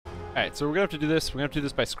Alright, so we're gonna have to do this. We're gonna have to do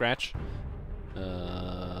this by scratch.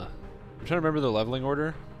 I'm trying to remember the leveling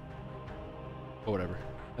order. Oh, whatever.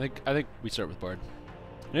 I think we start with Bard.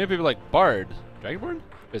 You know, people are like, Bard? Dragonborn?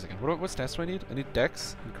 Wait a second. What stats do I need? I need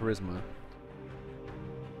Dex and Charisma.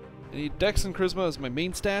 I need Dex and Charisma as my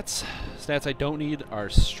main stats. Stats I don't need are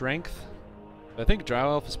Strength. I think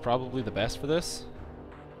Drow Elf is probably the best for this.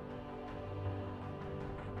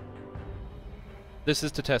 This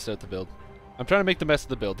is to test out the build. I'm trying to make the best of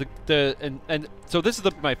the build. And so this is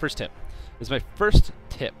my first tip. This is my first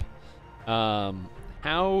tip.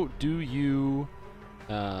 How do you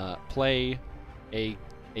play a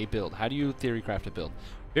build? How do you theory craft a build?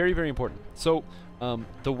 Very, very important. So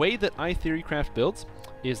the way that I theory craft builds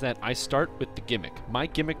is that I start with the gimmick. My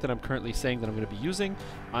gimmick that I'm currently saying that I'm going to be using,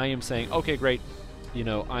 I am saying, okay, great, you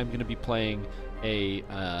know, I'm going to be playing a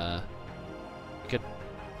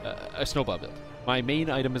snowball build. My main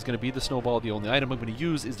item is going to be the snowball. The only item I'm going to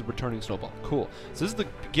use is the returning snowball. Cool. So this is the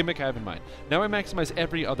gimmick I have in mind. Now I maximize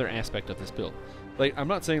every other aspect of this build. Like, I'm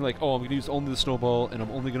not saying like, oh, I'm going to use only the snowball, and I'm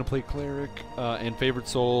only going to play cleric and favored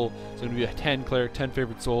soul. So I'm going to be a 10 cleric, 10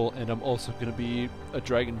 favored soul, and I'm also going to be a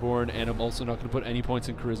dragonborn, and I'm also not going to put any points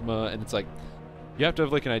in charisma. And it's like, you have to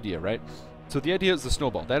have like an idea, right? So the idea is the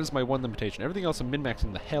snowball. That is my one limitation. Everything else I'm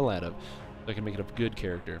min-maxing the hell out of, so I can make it a good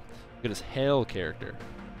character, good as hell character.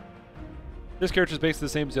 This character is basically the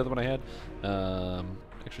same as the other one I had.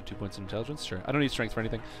 Extra 2 points in intelligence, sure. I don't need strength for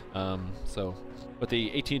anything. But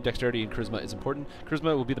the 18 dexterity and charisma is important.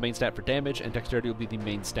 Charisma will be the main stat for damage, and dexterity will be the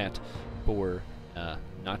main stat for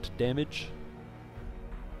not damage.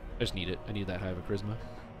 I just need it. I need that high of a charisma.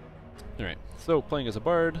 Alright, so playing as a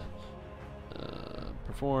bard.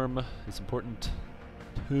 Perform is important.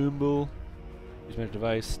 Tumble. Use magic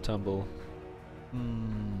device. Tumble.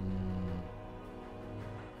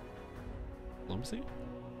 Diplomacy?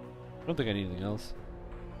 I don't think I need anything else.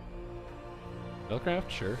 Spellcraft?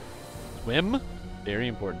 Sure. Swim? Very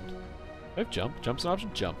important. Do I have jump? Jump's an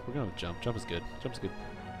option? Jump. We're going with jump. Jump is good. Jump's good.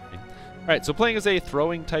 Alright, so playing as a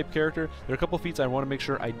throwing type character, there are a couple feats I want to make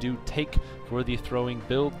sure I do take for the throwing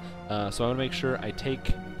build. So I want to make sure I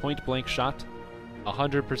take point blank shot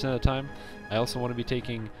 100% of the time. I also want to be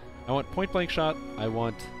taking, I want point blank shot, I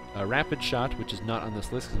want a rapid shot, which is not on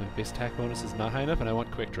this list because my base attack bonus is not high enough, and I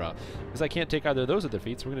want quick draw. Because I can't take either of those other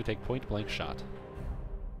feats, we're going to take point blank shot.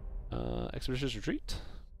 Expeditious retreat?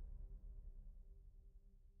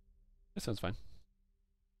 That sounds fine.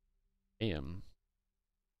 Alright,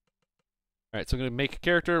 so I'm going to make a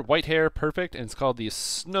character, white hair, perfect, and it's called the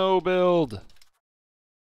Snow Build.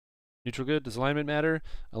 Neutral good, does alignment matter?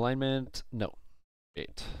 Alignment, no.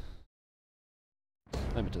 8.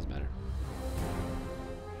 Alignment doesn't matter.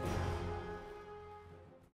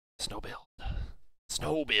 Snow Build.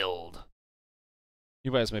 Snow Build.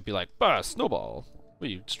 You guys might be like, bah, snowball. What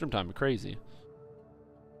are you, Strimtom, you're crazy.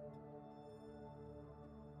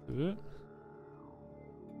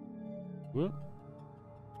 What?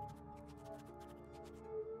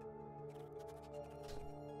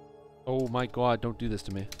 Oh my god, don't do this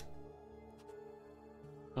to me.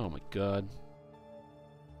 Oh my god.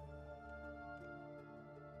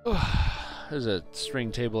 There's a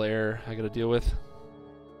string table error I gotta deal with.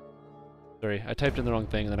 Sorry, I typed in the wrong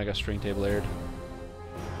thing and then I got string table errored.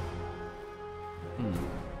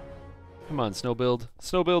 Come on, Snow Build.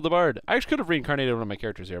 Snow Build the Bard. I actually could have reincarnated one of my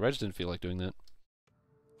characters here, but I just didn't feel like doing that.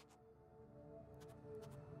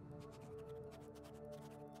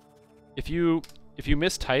 If you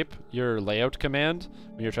mistype your layout command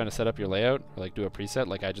when you're trying to set up your layout, or like do a preset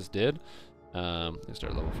like I just did, let's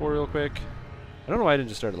start at level 4 real quick. I don't know why I didn't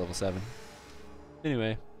just start at level 7.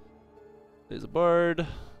 Anyway, there's a bard.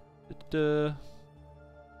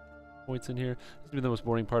 Points in here. This is gonna be the most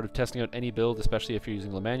boring part of testing out any build, especially if you're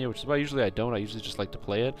using Lemania, which is why usually I don't. I usually just like to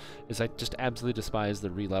play it. Is I just absolutely despise the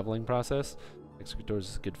re-leveling process. Execute Doors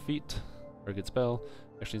is a good feat, or a good spell.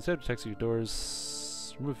 Actually, instead of Execute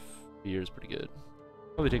Doors, remove Fear is pretty good.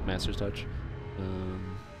 Probably take Master's Touch.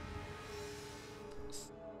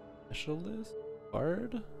 Specialist?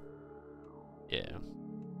 Bard? Yeah.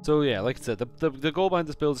 So yeah, like I said, the goal behind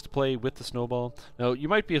this build is to play with the snowball. Now, you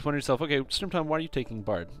might be wondering yourself, okay, Strimtom, why are you taking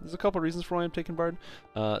Bard? There's a couple reasons for why I'm taking Bard.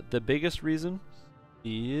 The biggest reason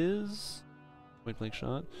is point blank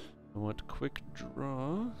shot. I want quick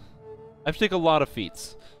draw. I have to take a lot of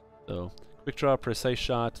feats. So quick draw, precise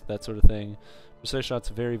shot, that sort of thing. Precise shot's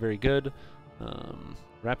very, very good.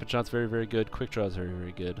 Rapid shot's very, very good. Quick draw is very,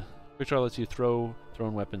 very good. Quick draw lets you throw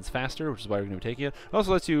thrown weapons faster, which is why we're going to be taking it. It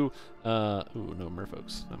also lets you, ooh, no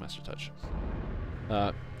merfolks, not Master Touch.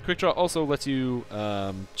 Quick draw also lets you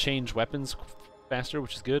change weapons faster,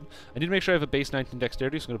 which is good. I need to make sure I have a base 19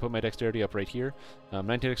 dexterity, so I'm going to put my dexterity up right here.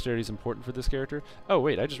 19 dexterity is important for this character. Oh,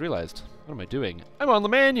 wait, I just realized. What am I doing? I'm on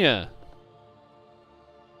Lemania!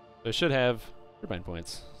 So I should have turbine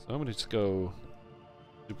points. So I'm going to just go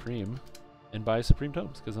Supreme and buy Supreme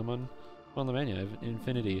Tomes, because I'm on Lemania. I have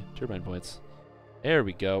infinity turbine points. There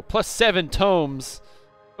we go. Plus 7 tomes!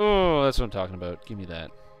 Oh, that's what I'm talking about. Give me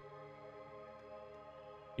that.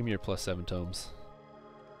 Give me your plus 7 tomes.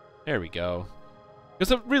 There we go.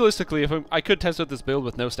 Because realistically, if I could test out this build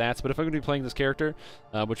with no stats, but if I'm going to be playing this character,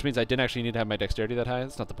 which means I didn't actually need to have my dexterity that high,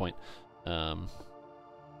 that's not the point. Here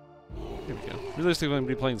we go. Realistically, if I'm going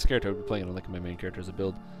to be playing this character, I would be playing it on like my main character as a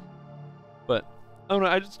build. But, I don't know,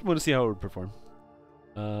 I just want to see how it would perform.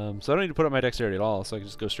 So I don't need to put up my dexterity at all, so I can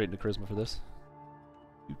just go straight into charisma for this.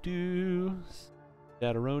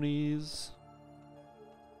 Dataronis.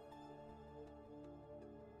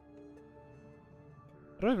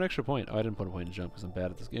 I don't have an extra point. Oh, I didn't put a point to jump because I'm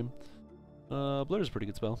bad at this game. Blur is a pretty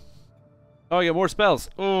good spell. Oh, I get more spells.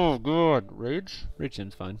 Oh, good. Rage? Rage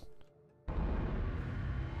seems fine. I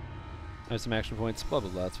have some action points. Blah,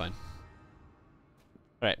 blah, blah. That's fine.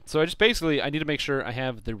 Alright, so I just basically, I need to make sure I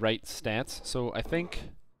have the right stats. So I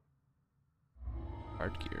think...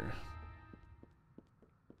 Hard gear.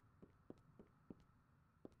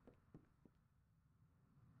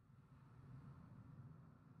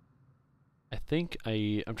 I'm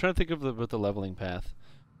trying to think of what the leveling path.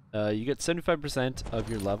 You get 75% of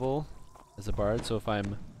your level as a bard, so if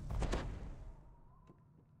I'm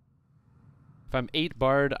 8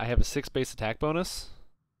 bard, I have a 6 base attack bonus.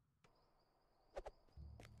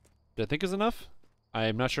 Which I think is enough.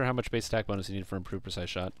 I'm not sure how much base attack bonus you need for improved precise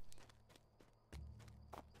shot.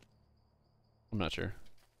 I'm not sure.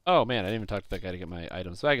 Oh man, I didn't even talk to that guy to get my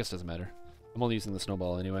items, so I guess it doesn't matter. I'm only using the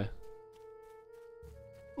snowball anyway.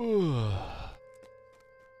 Ooh.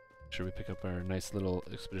 Make sure we pick up our nice little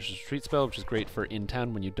Expeditious Retreat spell, which is great for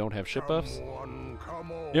in-town when you don't have ship buffs.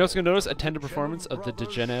 You're also going to notice a tender performance of the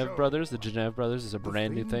Degenev Brothers. The Degenev Brothers is a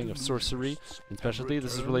brand new thing of sorcery and specialty.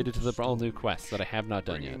 This is related to the all-new quests that I have not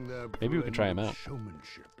done yet. Maybe we can try them out. I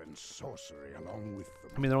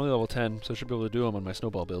mean, they're only level 10, so I should be able to do them on my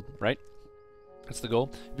snowball build, right? That's the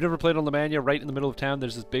goal. If you've never played on Lemania, right in the middle of town,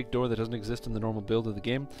 there's this big door that doesn't exist in the normal build of the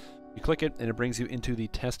game. You click it, and it brings you into the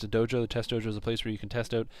Test Dojo. The Test Dojo is a place where you can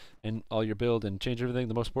test out and all your build and change everything.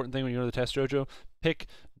 The most important thing when you go to the Test Dojo, pick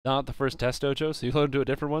not the first Test Dojo, so you load into a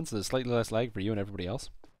different one, so there's slightly less lag for you and everybody else,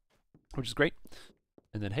 which is great.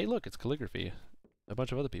 And then, hey, look, it's calligraphy. A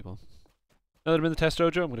bunch of other people. Now that I'm in the Test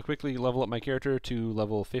Dojo, I'm going to quickly level up my character to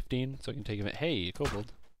level 15, so I can take him at, hey,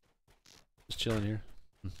 Kobold. Just chilling here.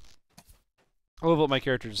 I'll level up my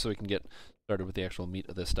character just so we can get started with the actual meat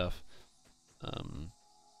of this stuff.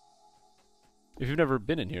 If you've never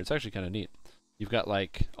been in here, it's actually kind of neat. You've got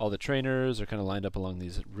like all the trainers are kind of lined up along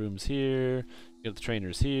these rooms here. You got the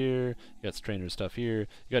trainers here. You got the trainer stuff here.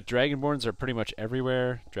 You got Dragonborns are pretty much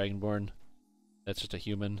everywhere. Dragonborn, that's just a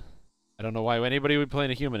human. I don't know why anybody would play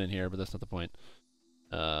a human in here, but that's not the point.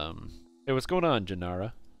 Hey, what's going on,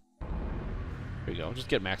 Janara? There you go. Just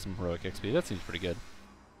get maximum heroic XP. That seems pretty good.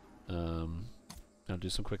 I'll do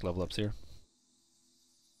some quick level ups here.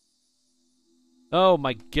 Oh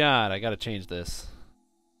my god, I gotta change this.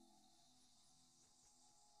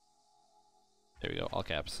 There we go, all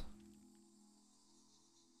caps.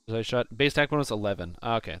 I shot base attack bonus 11.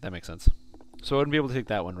 Okay, that makes sense. So I wouldn't be able to take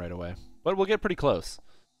that one right away, but we'll get pretty close.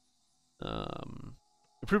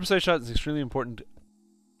 Improved precise shot is an extremely important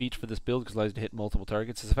feat for this build because it allows you to hit multiple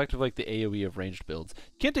targets. It's effectively like the AoE of ranged builds.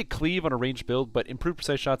 You can't take cleave on a ranged build, but improved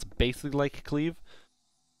precise shot's basically like cleave.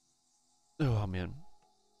 Oh man,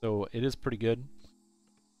 so it is pretty good.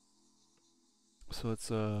 So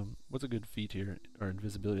it's what's a good feat here? Or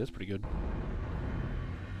invisibility, that's pretty good.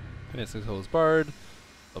 Advanced His Bard,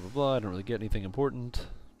 blah blah blah, I don't really get anything important.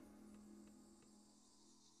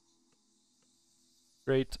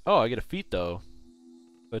 Great. Oh, I get a feat though.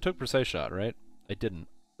 So I took Precise Shot, right? I didn't.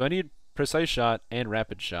 So I need Precise Shot and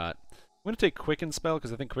Rapid Shot. I'm gonna take Quicken Spell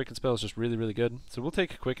because I think Quicken Spell is just really, really good. So we'll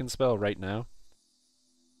take Quicken Spell right now.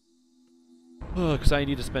 Because I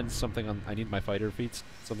need to spend something on, I need my fighter feats,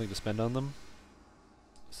 something to spend on them.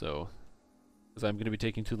 So, because I'm going to be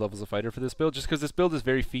taking 2 levels of fighter for this build, just because this build is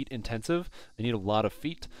very feat intensive. I need a lot of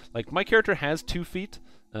feat. Like, my character has 2 feat,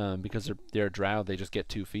 because they're a drow, they just get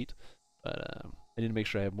 2 feat. But, I need to make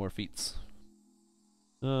sure I have more feats.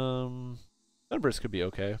 Numbers could be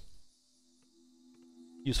okay.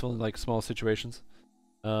 Useful in, like, small situations.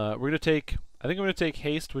 We're going to take, I think I'm going to take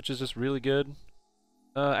Haste, which is just really good.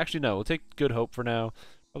 Actually, no, we'll take Good Hope for now.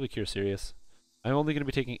 Probably Cure Serious. I'm only going to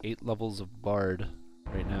be taking 8 levels of Bard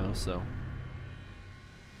right now, so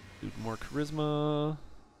Do more charisma.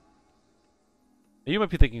 Now you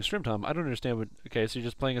might be thinking, Strimtom, I don't understand what... Okay, so you're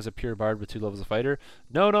just playing as a pure bard with 2 levels of fighter?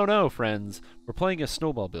 No, no, no, friends. We're playing a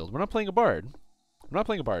snowball build. We're not playing a bard. We're not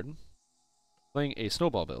playing a bard. We're playing a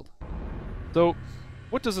snowball build. So,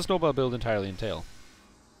 what does a snowball build entirely entail?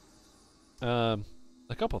 A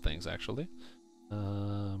couple things, actually.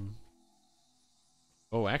 Oh,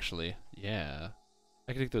 actually, yeah.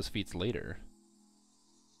 I can take those feats later.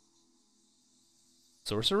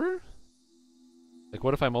 Sorcerer? Like,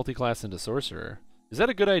 what if I multi-class into Sorcerer? Is that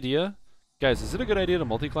a good idea? Guys, is it a good idea to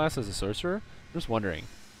multi-class as a Sorcerer? I'm just wondering.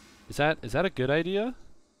 Is that a good idea?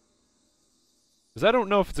 Because I don't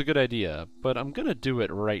know if it's a good idea, but I'm gonna do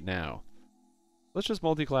it right now. Let's just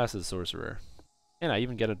multi-class as Sorcerer. And I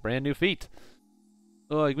even get a brand new feat.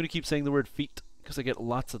 Oh, I'm gonna keep saying the word feat, because I get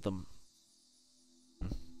lots of them.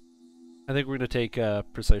 I think we're gonna take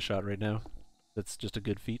Precise Shot right now. That's just a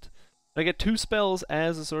good feat. I get 2 spells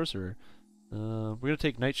as a Sorcerer. We're going to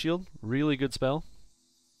take Night Shield, really good spell.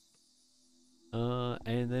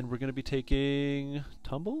 And then we're going to be taking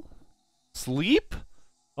Tumble? Sleep?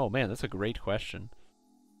 Oh man, that's a great question.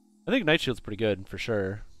 I think Night Shield's pretty good, for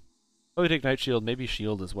sure. Probably take Night Shield, maybe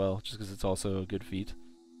Shield as well, just because it's also a good feat.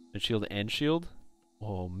 Night Shield and Shield?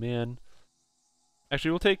 Oh man.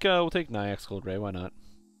 Actually, we'll take Nyax Cold Ray, why not?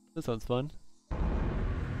 That sounds fun.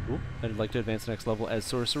 Ooh, I'd like to advance next level as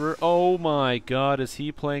Sorcerer. Oh my god, is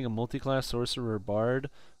he playing a multi-class Sorcerer Bard?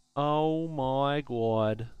 Oh my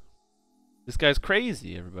god. This guy's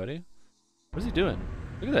crazy, everybody. What is he doing?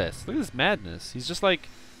 Look at this. Look at this madness. He's just like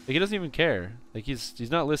he doesn't even care. Like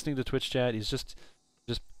he's not listening to Twitch chat. He's just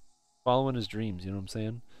following his dreams, you know what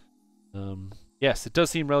I'm saying? Yes, it does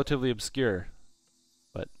seem relatively obscure.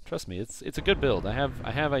 But trust me, it's a good build. I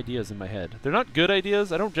have ideas in my head. They're not good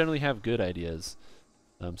ideas. I don't generally have good ideas.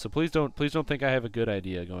 So please don't think I have a good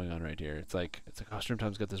idea going on right here. It's like oh,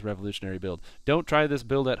 Strimtom's got this revolutionary build. Don't try this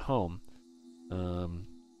build at home.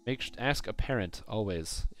 Ask a parent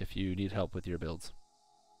always if you need help with your builds.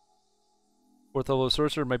 4th level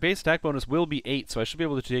Sorcerer. My base attack bonus will be 8, so I should be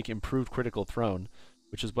able to take Improved Critical Throne,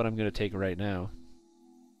 which is what I'm going to take right now.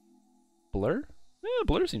 Blur? Yeah,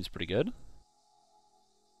 Blur seems pretty good.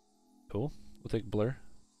 Cool. We'll take Blur.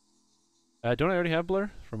 Don't I already have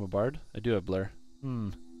Blur from a bard? I do have Blur.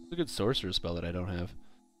 It's a good Sorcerer spell that I don't have.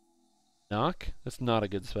 Knock? That's not a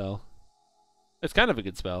good spell. It's kind of a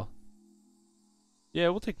good spell. Yeah,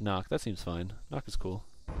 we'll take Knock. That seems fine. Knock is cool.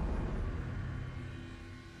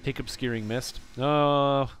 Take Obscuring Mist.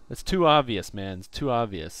 Oh, it's too obvious, man. It's too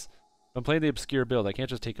obvious. If I'm playing the obscure build, I can't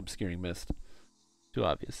just take Obscuring Mist. Too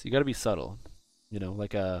obvious. You gotta be subtle. You know,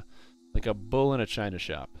 like a bull in a china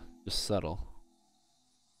shop. Just subtle.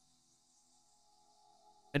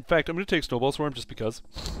 In fact, I'm going to take Snowball Swarm just because.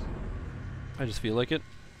 I just feel like it.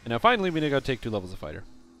 And now finally, we gotta take 2 levels of fighter.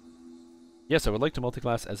 Yes, I would like to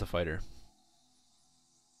multiclass as a fighter.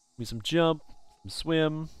 Give me some jump, some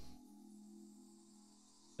swim.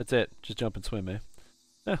 That's it. Just jump and swim,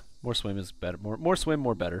 eh? More swim is better. More swim,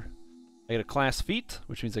 more better. I get a class feat,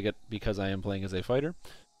 which means I get, because I am playing as a fighter.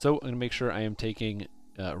 So I'm going to make sure I am taking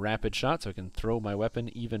rapid shot so I can throw my weapon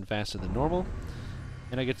even faster than normal.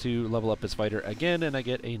 And I get to level up as fighter again, and I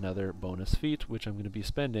get another bonus feat, which I'm going to be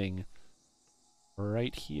spending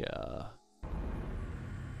right here.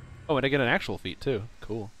 Oh, and I get an actual feat, too.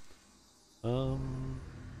 Cool. Rouge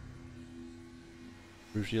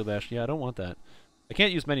Shield Bash. Yeah, I don't want that. I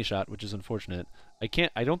can't use Many Shot, which is unfortunate. I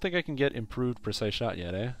don't think I can get improved Precise Shot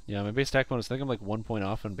yet, eh? Yeah, my base attack bonus, I think I'm like 1 point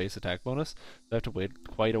off on base attack bonus. So I have to wait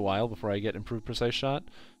quite a while before I get improved Precise Shot.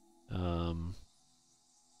 Which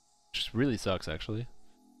really sucks, actually.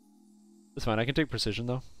 It's fine, I can take Precision,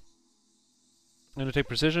 though. I'm going to take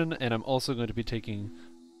Precision, and I'm also going to be taking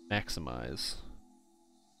Maximize.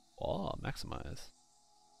 Oh, Maximize.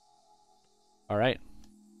 Alright.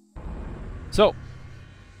 So,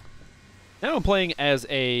 now I'm playing as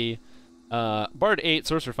a Bard 8,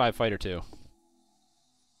 Sorcerer 5, Fighter 2.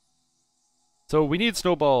 So we need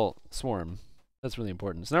Snowball Swarm. That's really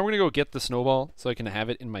important. So now we're going to go get the Snowball so I can have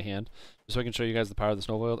it in my hand, just so I can show you guys the power of the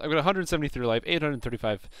Snowball build. I've got 173 life,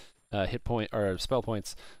 835 hit point or spell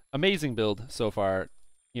points. Amazing build so far.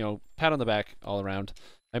 You know, pat on the back all around.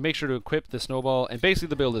 I make sure to equip the Snowball, and basically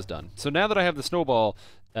the build is done. So now that I have the Snowball,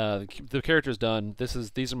 the character's done.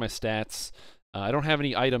 These are my stats. I don't have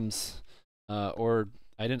any items, or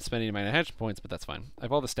I didn't spend any of my enhancement points, but that's fine. I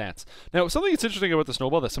have all the stats. Now, something that's interesting about the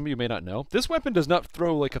Snowball that some of you may not know, this weapon does not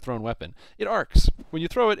throw like a thrown weapon. It arcs. When you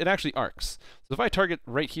throw it, it actually arcs. So if I target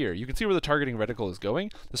right here, you can see where the targeting reticle is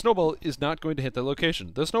going. The Snowball is not going to hit that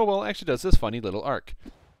location. The Snowball actually does this funny little arc.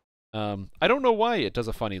 I don't know why it does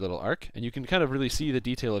a funny little arc, and you can kind of really see the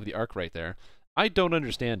detail of the arc right there. I don't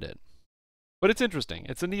understand it. But it's interesting.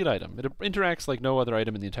 It's a neat item. It interacts like no other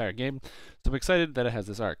item in the entire game, so I'm excited that it has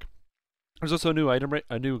this arc. There's also a new item,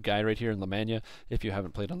 a new guy right here in Lamania. If you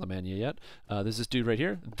haven't played on Lamania yet, there's this dude right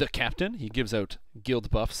here, the captain. He gives out guild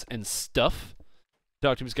buffs and stuff.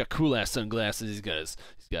 Talk to him. He's got cool ass sunglasses. He's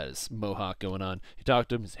got his mohawk going on. You talk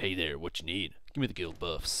to him. He's, hey there, what you need? Give me the guild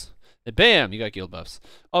buffs. And bam, you got guild buffs.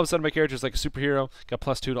 All of a sudden, my character's like a superhero. Got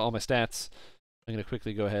 +2 to all my stats. I'm gonna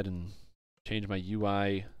quickly go ahead and change my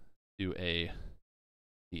UI to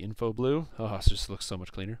the info blue. Oh, it just looks so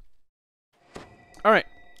much cleaner. All right.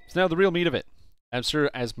 So now the real meat of it. I'm sure,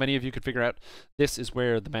 as many of you could figure out, this is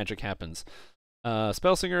where the magic happens.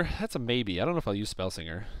 Spellsinger, that's a maybe. I don't know if I'll use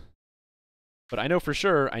Spellsinger. But I know for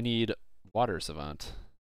sure I need Water Savant.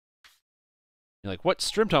 You're like, what?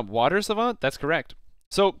 Strimtom, Water Savant? That's correct.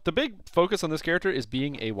 So the big focus on this character is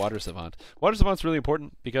being a Water Savant. Water Savant's really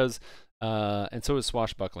important because, and so is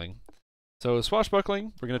Swashbuckling. So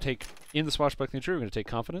Swashbuckling, we're going to take, in the Swashbuckling tree, we're going to take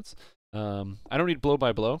Confidence. I don't need Blow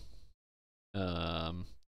by Blow.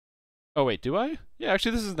 Oh wait, do I? Yeah,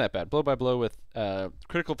 actually this isn't that bad. Blow by Blow with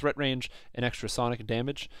critical threat range and extra sonic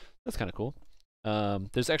damage. That's kind of cool.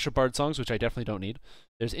 There's extra bard songs, which I definitely don't need.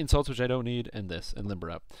 There's insults, which I don't need, and this, and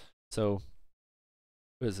limber up. So,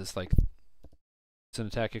 what is this, like, it's an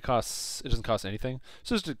attack, it doesn't cost anything.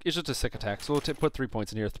 So it's just a sick attack. So we'll put 3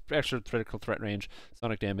 points in here, extra critical threat range,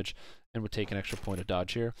 sonic damage, and we'll take an extra point of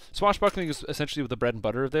dodge here. Swashbuckling is essentially the bread and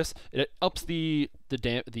butter of this. It ups the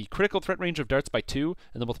critical threat range of darts by 2,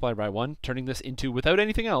 and then multiplied by 1, turning this into, without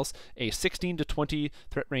anything else, a 16 to 20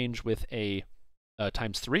 threat range with a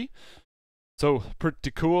 ×3. So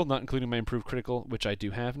pretty cool, not including my improved critical, which I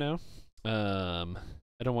do have now. I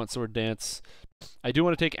don't want Sword Dance. I do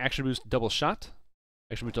want to take Action Boost Double Shot.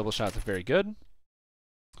 Action Boost Double Shot is very good.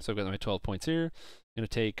 So I've got my 12 points here. I'm going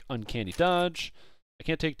to take Uncanny Dodge. I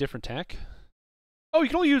can't take Different Tack. Oh, you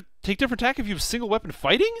can only take Different Tack if you have single weapon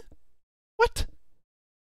fighting? What?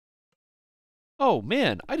 Oh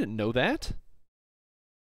man, I didn't know that.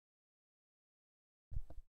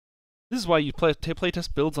 This is why you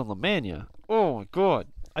playtest builds on Lamania. Oh my god.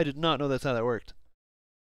 I did not know that's how that worked.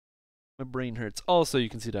 My brain hurts. Also, you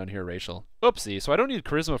can see down here racial. Oopsie, so I don't need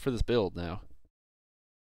charisma for this build now.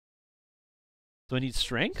 Do I need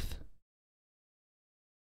strength?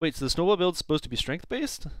 Wait, so the snowball build's supposed to be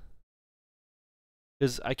strength-based?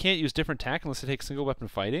 Because I can't use different tack unless I take single weapon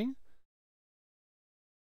fighting?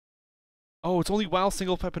 Oh, it's only while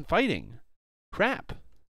single weapon fighting. Crap.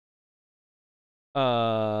 So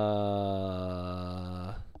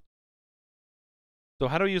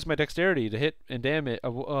how do I use my dexterity to hit and damage?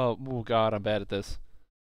 Oh god, I'm bad at this.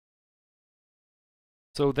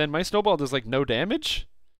 So then my snowball does like no damage?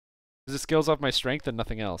 Because it scales off my strength and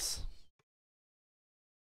nothing else.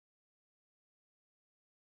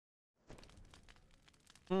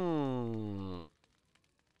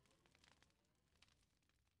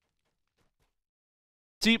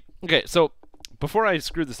 See, okay, so before I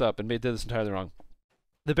screwed this up and did this entirely wrong,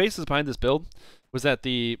 the basis behind this build was that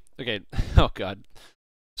oh god,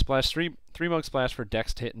 splash 3 monk splash for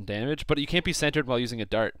dex hit and damage, but you can't be centered while using a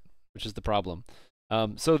dart, which is the problem.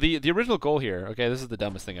 So the original goal here, okay, this is the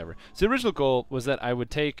dumbest thing ever. So the original goal was that I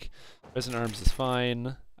would take Resonant Arms is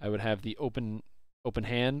fine. I would have the open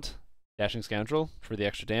hand, Dashing Scoundrel for the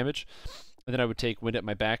extra damage, and then I would take Wind at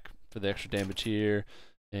my back for the extra damage here,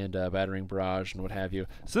 and Battering Barrage and what have you.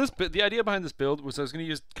 So the idea behind this build was I was going to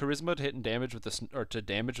use Charisma to hit and damage with to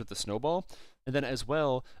damage with the Snowball, and then as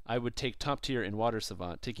well I would take top tier in Water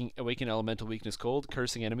Savant, taking Awaken Elemental Weakness Cold,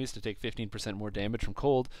 cursing enemies to take 15% more damage from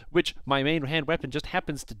cold, which my main hand weapon just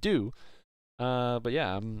happens to do. But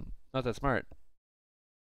yeah, I'm not that smart.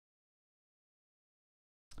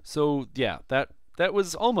 So yeah, that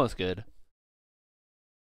was almost good.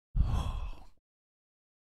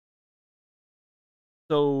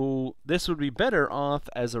 So this would be better off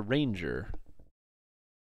as a ranger.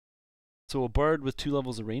 So a bard with 2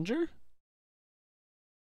 levels of ranger?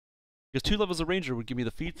 Because 2 levels of ranger would give me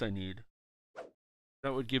the feats I need.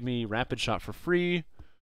 That would give me rapid shot for free.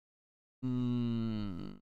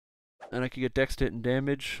 And I could get dex hit and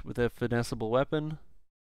damage with a finessable weapon.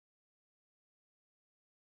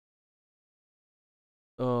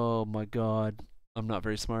 Oh my god. I'm not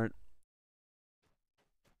very smart.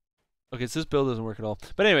 Okay, so this build doesn't work at all.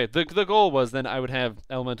 But anyway, the goal was then I would have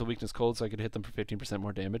Elemental Weakness Cold so I could hit them for 15%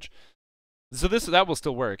 more damage. So that will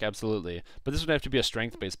still work, absolutely. But this would have to be a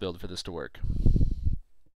strength-based build for this to work.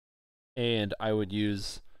 And I would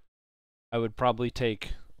probably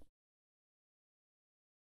take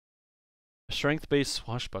a strength-based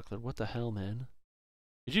Swashbuckler. What the hell, man?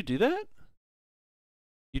 Did you do that?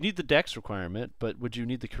 You need the dex requirement, but would you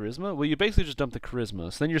need the charisma? Well, you basically just dump the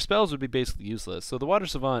charisma, so then your spells would be basically useless. So the Water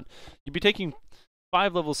Savant, you'd be taking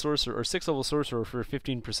 5-level sorcerer or 6-level sorcerer for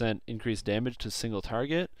 15% increased damage to single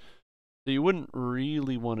target. So you wouldn't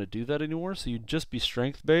really want to do that anymore, so you'd just be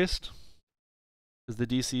strength based. Because the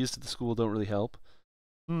DCs to the school don't really help.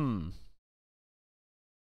 Sorry,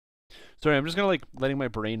 I'm just gonna like letting my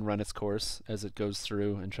brain run its course as it goes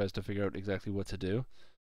through and tries to figure out exactly what to do.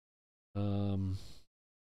 Damn.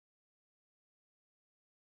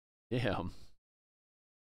 Well,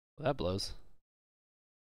 that blows.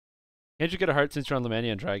 Can't you get a heart since you're on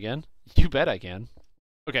Lemania and try again? You bet I can.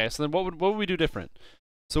 Okay, so then what would we do different?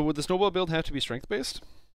 So would the snowball build have to be strength based?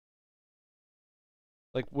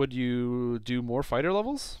 Like, would you do more fighter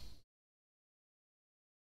levels?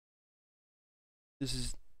 This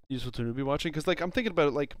is useful to newbie watching because, like, I'm thinking about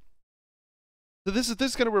it. Like, so this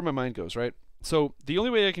is kind of where my mind goes, right? So the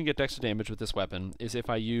only way I can get dex to damage with this weapon is if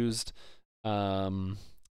I used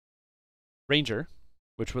Ranger,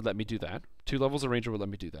 which would let me do that. 2 levels of Ranger would let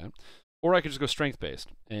me do that. Or I could just go strength based,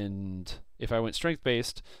 and if I went strength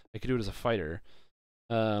based, I could do it as a fighter.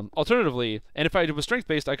 Alternatively, and if I was strength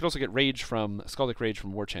based, I could also get Rage from Scaldic Rage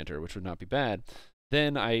from War Chanter, which would not be bad.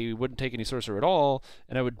 Then I wouldn't take any sorcerer at all,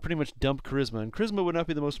 and I would pretty much dump charisma. And charisma would not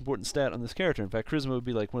be the most important stat on this character. In fact, charisma would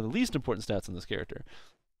be like one of the least important stats on this character.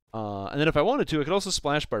 And then if I wanted to, I could also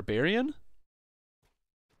splash Barbarian.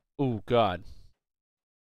 Oh God.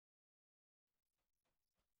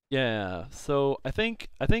 Yeah. So I think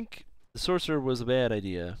the sorcerer was a bad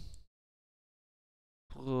idea.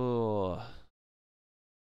 Oh.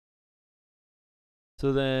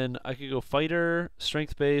 So then I could go fighter,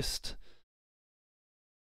 strength based,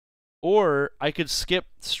 or I could skip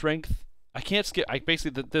strength. I can't skip. I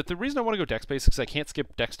basically the reason I want to go dex based is because I can't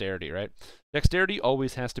skip dexterity, right? Dexterity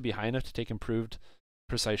always has to be high enough to take improved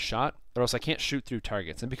precise shot, or else I can't shoot through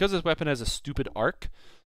targets. And because this weapon has a stupid arc,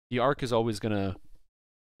 the arc is always gonna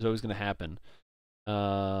happen.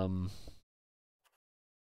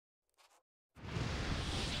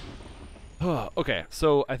 Okay,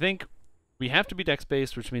 so I think we have to be dex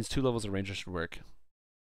based, which means 2 levels of Ranger should work.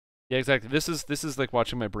 Yeah, exactly. This is like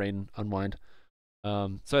watching my brain unwind.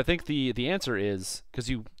 So I think the answer is because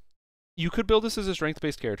you could build this as a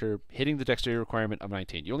strength-based character, hitting the dexterity requirement of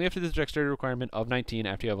 19. You only have to do the dexterity requirement of 19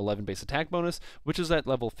 after you have 11 base attack bonus, which is at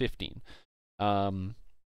level 15.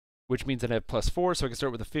 Which means that I have +4, so I can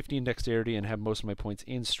start with a 15 dexterity and have most of my points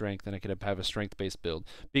in strength, and I could have a strength-based build.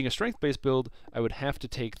 Being a strength-based build, I would have to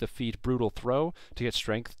take the feat Brutal Throw to get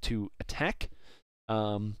strength to attack.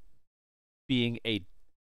 Being a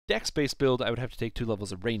dex-based build, I would have to take 2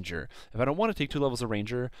 levels of Ranger. If I don't want to take 2 levels of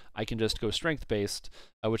Ranger, I can just go strength-based,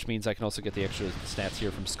 which means I can also get the extra stats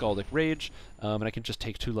here from Scaldic Rage, and I can just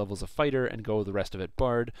take 2 levels of Fighter and go the rest of it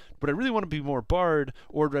Bard. But I really want to be more Bard,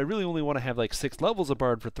 or do I really only want to have like 6 levels of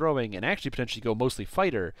Bard for throwing and actually potentially go mostly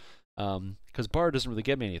Fighter? Because Bard doesn't really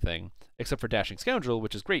get me anything, except for Dashing Scoundrel,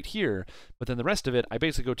 which is great here, but then the rest of it, I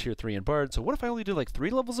basically go tier 3 in Bard, so what if I only did like 3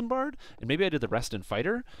 levels in Bard, and maybe I did the rest in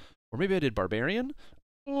Fighter? Or maybe I did Barbarian?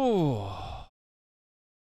 Oh,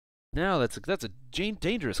 now that's a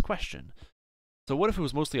dangerous question. So what if it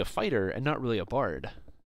was mostly a fighter and not really a bard?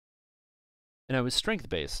 And I was strength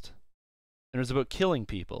based, and it was about killing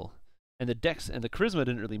people, and the dex and the charisma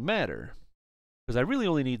didn't really matter because I really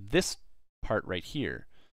only need this part right here.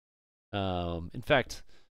 In fact,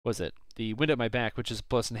 was it the wind at my back, which is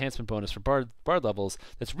plus enhancement bonus for bard levels?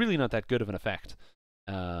 That's really not that good of an effect.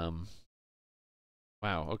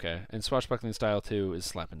 Wow, okay. And Swashbuckling Style 2 is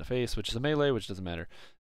Slap in the Face, which is a melee, which doesn't matter.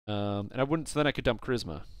 And I wouldn't, so then I could dump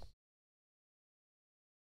Charisma.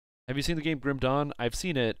 Have you seen the game Grim Dawn? I've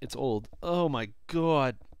seen it. It's old. Oh my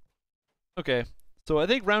god. Okay. So I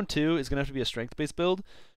think round 2 is going to have to be a strength-based build.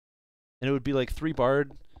 And it would be like 3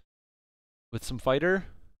 Bard with some Fighter.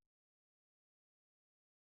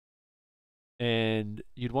 And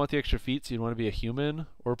you'd want the extra feats. So you'd want to be a human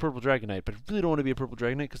or a Purple Dragon Knight. But I really don't want to be a Purple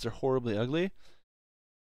Dragon Knight because they're horribly ugly.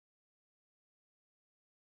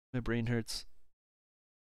 My brain hurts.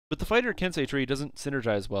 But the Fighter Kensei tree doesn't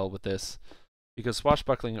synergize well with this because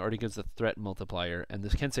Swashbuckling already gives the threat multiplier, and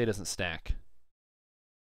this Kensei doesn't stack.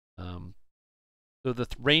 So the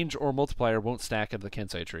range or multiplier won't stack of the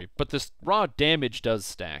Kensei tree, but this raw damage does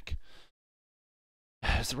stack.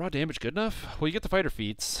 Is the raw damage good enough? Well, you get the fighter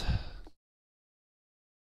feats.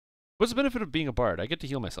 What's the benefit of being a bard? I get to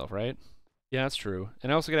heal myself, right? Yeah, that's true.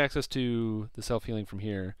 And I also get access to the self-healing from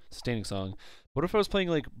here, Sustaining Song. What if I was playing,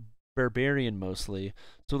 like, Barbarian mostly?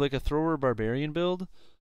 So, like, a thrower Barbarian build?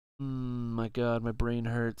 My god, my brain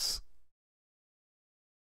hurts.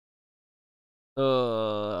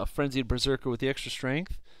 A Frenzied Berserker with the extra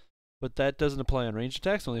strength? But that doesn't apply on ranged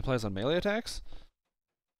attacks, it only applies on melee attacks.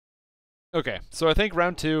 Okay, so I think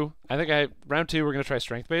round two, we're gonna try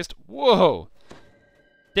strength-based. Whoa!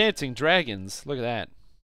 Dancing dragons, look at that.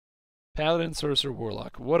 Paladin, sorcerer,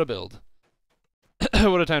 warlock, what a build.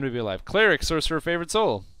 What a time to be alive. Cleric, sorcerer, favorite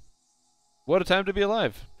soul. What a time to be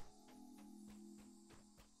alive.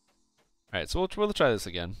 Alright, so we'll try this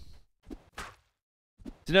again.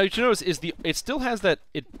 So now, what you notice is it still has kind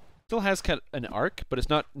of an arc, but it's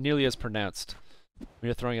not nearly as pronounced when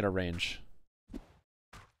you're throwing it at range.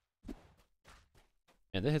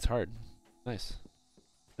 And that hits hard. Nice.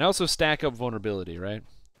 And also stack up vulnerability, right?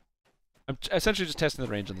 I'm essentially just testing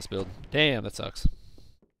the range on this build. Damn, that sucks.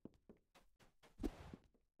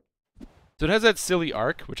 So it has that silly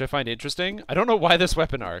arc, which I find interesting. I don't know why this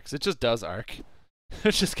weapon arcs. It just does arc.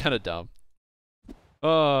 It's just kind of dumb.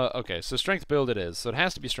 Okay, so strength build it is. So it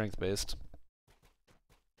has to be strength-based.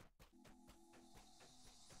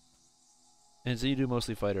 And so you do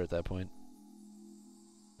mostly fighter at that point.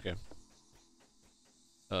 Okay.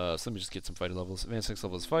 So let me just get some fighter levels. Advanced 6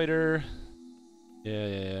 levels fighter.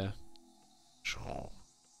 Yeah.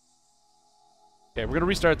 Okay, we're gonna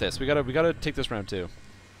restart this. We gotta take this round too.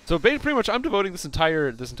 So pretty much, I'm devoting this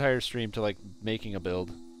entire stream to like making a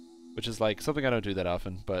build, which is like something I don't do that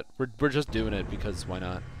often. But we're just doing it because why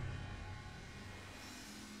not?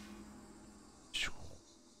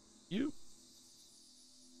 You.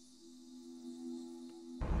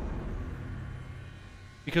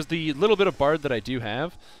 Because the little bit of bard that I do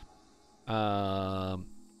have,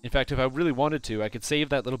 in fact, if I really wanted to, I could save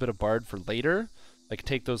that little bit of bard for later. I could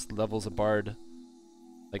take those levels of bard,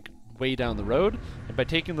 like, way down the road. And by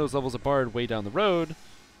taking those levels of bard way down the road...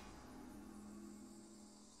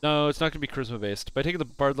 No, it's not going to be charisma-based. By taking the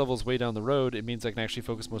bard levels way down the road, it means I can actually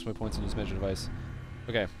focus most of my points on use magic device.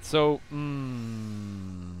 Okay, so...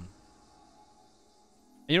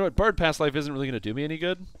 You know what? Bard Past Life isn't really going to do me any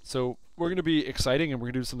good. So we're going to be exciting and we're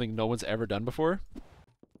going to do something no one's ever done before.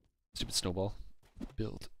 Stupid snowball.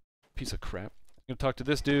 Build. Piece of crap. I'm going to talk to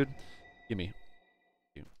this dude. Gimme.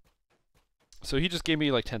 So he just gave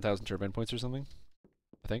me like 10,000 turbine points or something.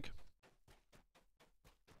 I think.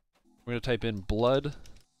 We're going to type in blood.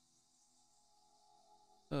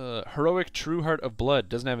 Heroic True Heart of Blood.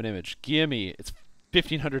 Doesn't have an image. Gimme. It's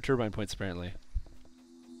 1,500 turbine points apparently.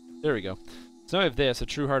 There we go. So now I have this, a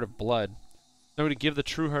True Heart of Blood. I'm going to give the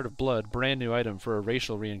True Heart of Blood brand new item for a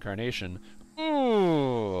racial reincarnation.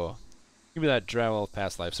 Ooh! Give me that Drow Elf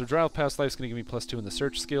Past Life. So Drow Elf Past Life is going to give me +2 in the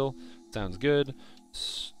search skill. Sounds good.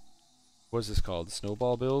 What is this called?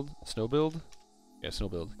 Snowball build? Snow build? Yeah, snow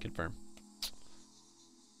build. Confirm.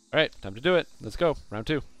 Alright, time to do it. Let's go. Round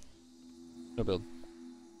 2. Snow build.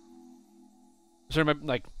 Sorry,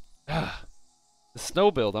 the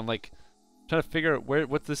snow build, I'm like trying to figure out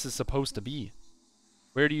what this is supposed to be.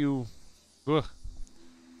 Where do you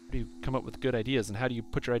come up with good ideas, and how do you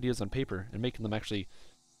put your ideas on paper and make them actually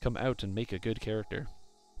come out and make a good character?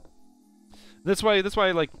 That's why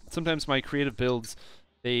like sometimes my creative builds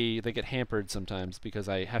they get hampered sometimes because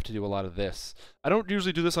I have to do a lot of this. I don't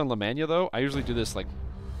usually do this on Lamania though. I usually do this like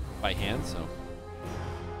by hand. So,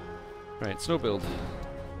 all right, snow build.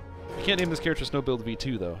 I can't name this character Snow Build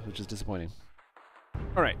V2 though, which is disappointing.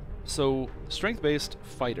 All right, so strength-based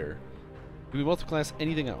fighter. Do we multi-class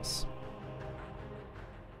anything else?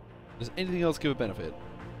 Does anything else give a benefit?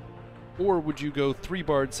 Or would you go 3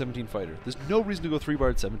 Bard, 17 Fighter? There's no reason to go 3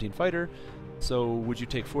 Bard, 17 Fighter, so would you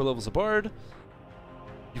take 4 levels of Bard?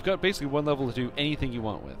 You've got basically 1 level to do anything you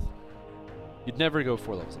want with. You'd never go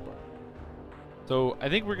 4 levels of Bard. So I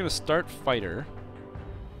think we're going to start Fighter.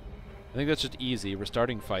 I think that's just easy. We're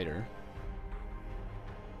starting Fighter.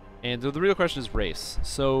 And the real question is race.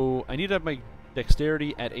 So I need to have my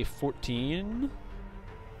dexterity at a 14.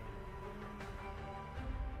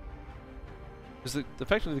 Because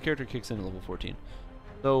effectively the character kicks in at level 14.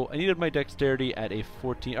 So I needed my dexterity at a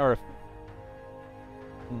 14, or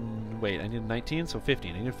wait, I need 19, so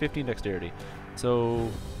 15. I need 15 dexterity.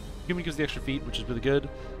 So human gives the extra feat, which is really good.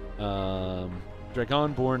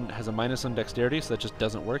 Dragonborn has a minus on dexterity, so that just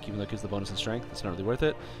doesn't work, even though it gives the bonus in strength. It's not really worth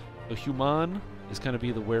it. So human is going to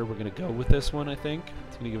be where we're going to go with this one, I think.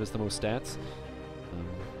 It's going to give us the most stats.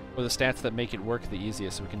 Or the stats that make it work the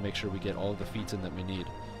easiest, so we can make sure we get all of the feats in that we need.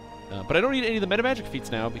 But I don't need any of the metamagic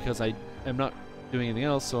feats now, because I am not doing anything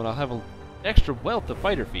else, so I'll have an extra wealth of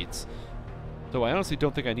fighter feats. So I honestly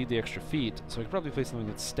don't think I need the extra feat, so I could probably play something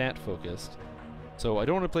that's stat-focused. So I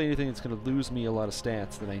don't want to play anything that's going to lose me a lot of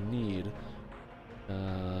stats that I need.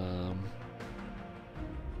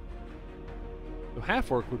 So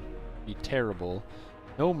half-orc would be terrible.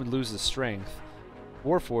 No one would lose his strength.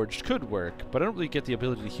 Warforged could work, but I don't really get the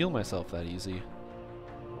ability to heal myself that easy.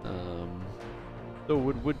 Though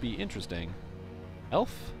it would be interesting.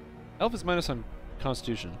 Elf? Elf is minus on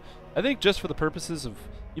Constitution. I think just for the purposes of,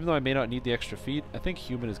 even though I may not need the extra feet, I think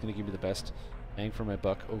human is going to give me the best bang for my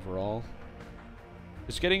buck overall.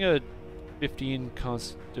 Just getting a 15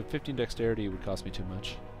 dexterity would cost me too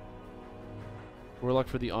much. Warlock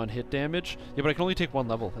for the on-hit damage. Yeah, but I can only take one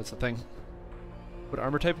level. That's the thing. What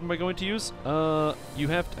armor type am I going to use? You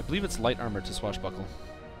have to, I believe it's light armor to swashbuckle.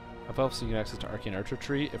 Half-elf, so you get access to Arcane Archer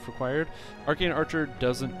tree if required. Arcane Archer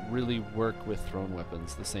doesn't really work with thrown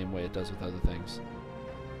weapons the same way it does with other things.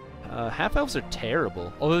 Half-elves are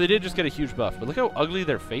terrible. Although they did just get a huge buff, but look how ugly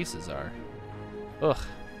their faces are. Ugh.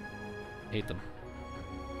 Hate them.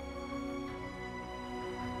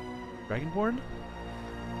 Dragonborn?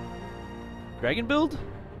 Dragon build?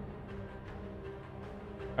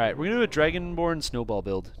 Alright, we're gonna do a Dragonborn snowball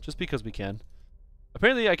build, just because we can.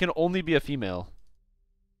 Apparently I can only be a female.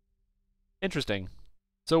 Interesting.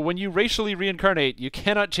 So when you racially reincarnate, you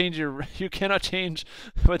cannot change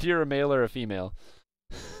whether you're a male or a female.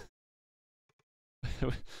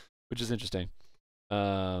 Which is interesting.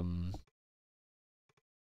 Alright,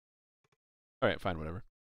 fine, whatever.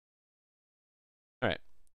 Alright.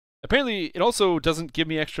 Apparently, it also doesn't give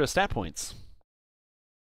me extra stat points.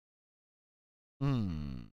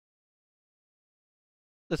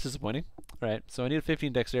 That's disappointing. Alright, so I need a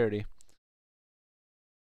 15 dexterity.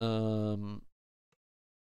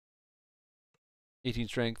 18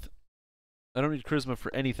 strength. I don't need charisma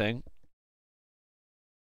for anything.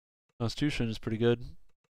 Constitution is pretty good.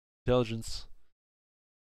 Intelligence.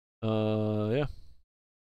 Yeah.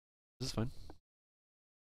 This is fine.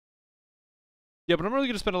 Yeah, but I'm really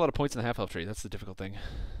going to spend a lot of points in the half-elf tree. That's the difficult thing.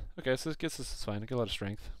 Okay, so I guess this is fine. I get a lot of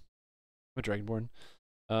strength. I'm a Dragonborn.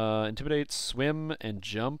 Intimidate, swim, and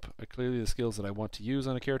jump are clearly the skills that I want to use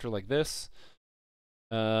on a character like this.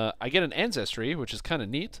 I get an ancestry, which is kind of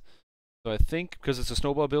neat. So I think, because it's a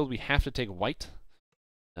snowball build, we have to take white.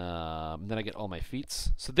 Then I get all my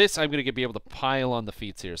feats. So this, I'm going to be able to pile on the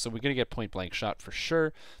feats here. So we're going to get point-blank shot for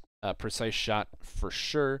sure. Precise shot for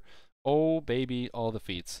sure. Oh, baby, all the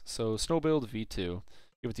feats. So snow build, V2.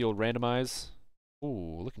 Give it the old randomize.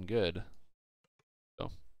 Ooh, looking good. So.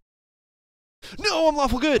 No, I'm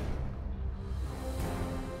lawful good!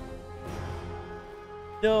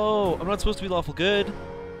 No, I'm not supposed to be lawful good.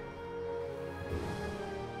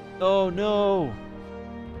 Oh no!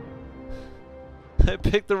 I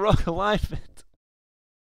picked the wrong alignment.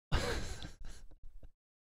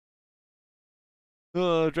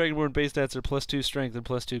 Oh, Dragonborn base stats are +2 strength and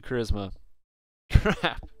 +2 charisma.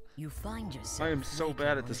 Crap. You find yourself I am so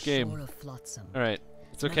bad at this game. Alright,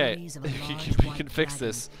 it's okay. We can fix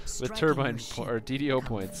this with turbine or DDO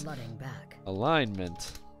points.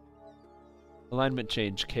 Alignment. Alignment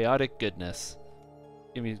change. Chaotic goodness.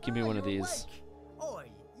 Give me one of these. Oi,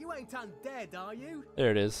 you ain't undead, are you?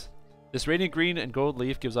 There it is. This radiant green and gold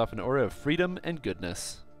leaf gives off an aura of freedom and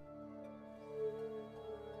goodness.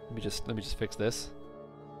 Let me just fix this.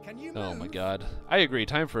 Can you Oh move? my god. I agree.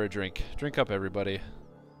 Time for a drink. Drink up, everybody.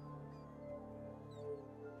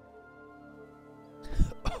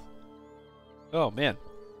 Oh man.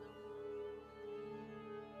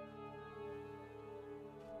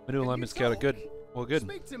 My new alignment's chaotic good. Well, good.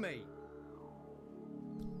 Speak to me.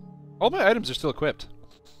 All my items are still equipped.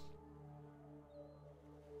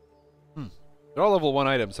 They're all level 1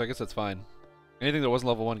 items, so I guess that's fine. Anything that wasn't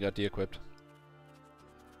level 1 got de-equipped.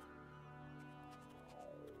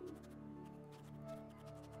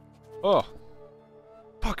 Oh!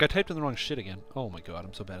 Fuck, I typed in the wrong shit again. Oh my god,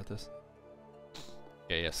 I'm so bad at this.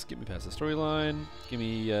 Okay, yes, get me past the storyline. Give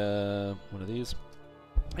me one of these.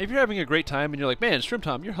 If you're having a great time and you're like, man,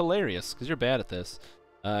 Strimtom, you're hilarious, because you're bad at this.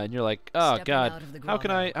 And you're like, oh god, how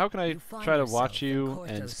can I try to watch you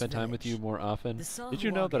and spend time with you more often? Did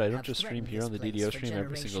you know that I don't just stream here on the DDO stream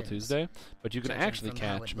every single Tuesday, but you can actually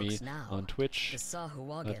catch me on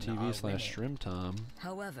twitch.tv/Strimtom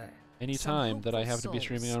anytime that I happen to be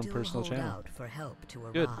streaming on a personal channel.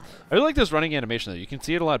 Good. I really like this running animation though. You can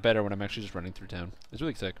see it a lot better when I'm actually just running through town. It's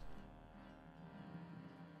really sick.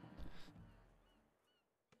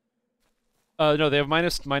 No, they have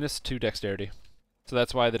minus 2 dexterity. So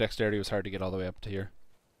that's why the dexterity was hard to get all the way up to here.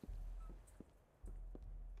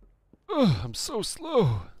 Ugh, I'm so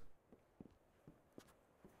slow.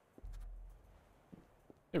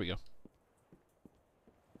 There we go.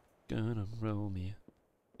 Gonna roll me.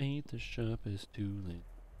 Ain't the sharpest tool.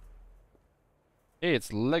 Hey,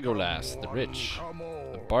 it's Legolas, the Rich.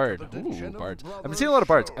 The Bard. Ooh, bards. I've been seeing a lot of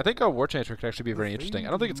bards. I think a War Chanter could actually be very interesting.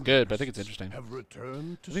 I don't think it's good, but I think it's interesting. I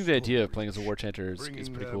think the idea of playing as a War Chanter is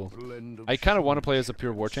pretty cool. I kind of want to play as a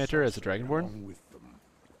pure War Chanter, as a Dragonborn.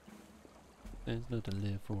 There's no to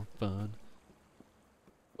live for fun.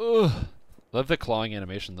 Ugh. Love the clawing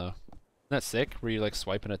animation though. Isn't that sick? Where you like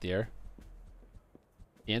swiping at the air.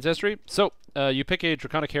 The ancestry. So you pick a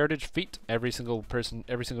Draconic Heritage feat. Every single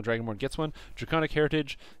Dragonborn gets one. Draconic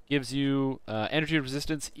Heritage gives you energy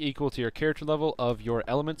resistance equal to your character level of your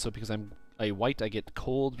element. So because I'm a white, I get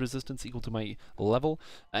cold resistance equal to my level,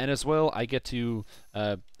 and as well I get to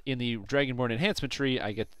in the Dragonborn enhancement tree,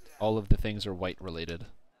 I get all of the things are white related.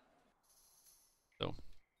 So,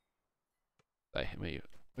 wait,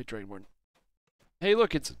 Dragonborn. Hey,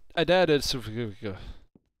 look, it's Adad. It's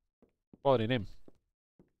quality name.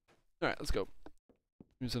 All right, let's go.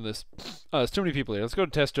 Using this. Oh, there's too many people here. Let's go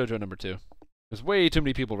to test JoJo number 2. There's way too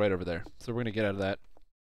many people right over there, so we're gonna get out of that,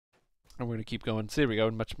 and we're gonna keep going. See, there we go.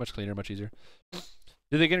 Much cleaner, much easier.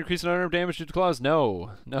 Did they get increased in unarmed damage due to claws?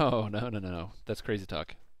 No. That's crazy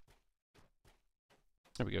talk.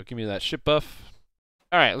 There we go. Give me that ship buff.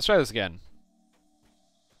 All right, let's try this again.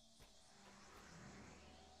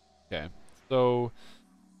 Okay, so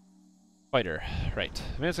fighter, right?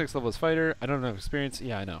 Advanced next level is fighter. I don't have experience.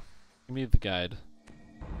 Yeah, I know. Give me the guide.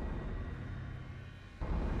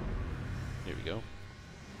 Here we go.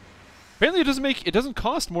 Apparently, it doesn't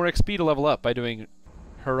cost more XP to level up by doing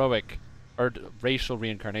heroic or racial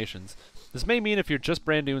reincarnations. This may mean if you're just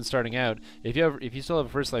brand new and starting out, if you still have a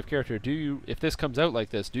first life character, if this comes out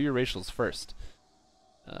like this, do your racials first.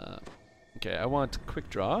 Okay, I want quick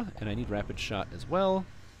draw, and I need rapid shot as well.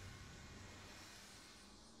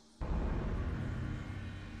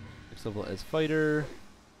 Next level as fighter.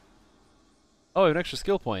 Oh, I have an extra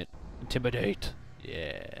skill point. Intimidate.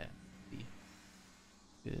 Yeah.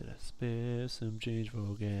 Did I spare some change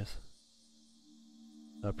for gas?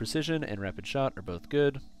 Precision and rapid shot are both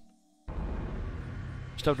good.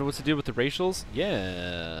 Just what's the deal with the racials?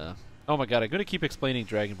 Yeah. Oh my god, I'm gonna keep explaining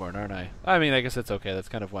Dragonborn, aren't I? I mean, I guess it's okay. That's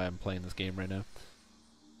kind of why I'm playing this game right now.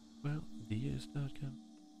 Well, the year's not coming.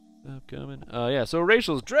 Stop coming. Yeah, so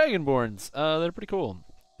racials, Dragonborns, they're pretty cool.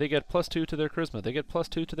 They get +2 to their charisma. They get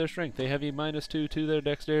 +2 to their strength. They have a -2 to their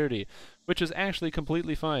dexterity, which is actually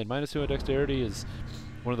completely fine. -2 on dexterity is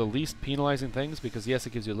one of the least penalizing things because, yes,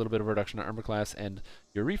 it gives you a little bit of a reduction in armor class, and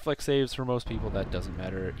your reflex saves, for most people, that doesn't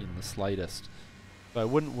matter in the slightest. So I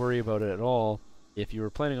wouldn't worry about it at all if you were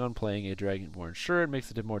planning on playing a Dragonborn. Sure, it makes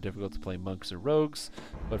it more difficult to play monks or rogues,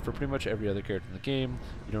 but for pretty much every other character in the game,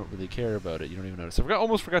 you don't really care about it. You don't even notice. I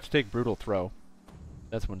almost forgot to take Brutal Throw.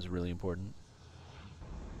 That one's really important.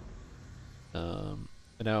 And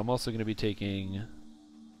now I'm also going to be taking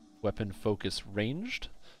Weapon Focus Ranged.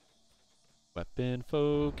 Weapon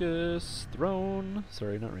Focus Thrown.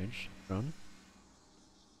 Sorry, not ranged. Thrown.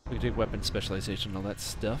 We can take Weapon Specialization and all that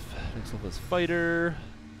stuff. Next level is Fighter.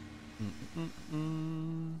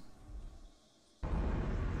 Level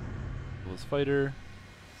is Fighter.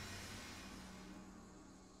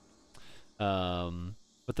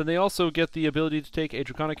 But then they also get the ability to take a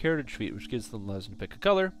Draconic Heritage feat, which gives them allows them to pick a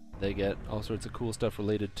color. They get all sorts of cool stuff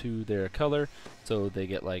related to their color. So they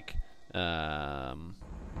get like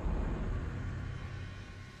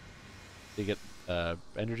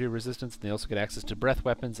energy resistance, and they also get access to breath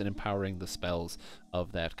weapons and empowering the spells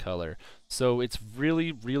of that color. So it's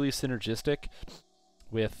really, really synergistic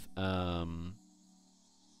with can't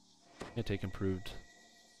take improved.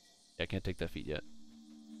 Yeah, I can't take that feat yet.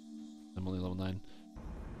 I'm only level 9.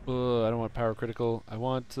 I don't want power critical. I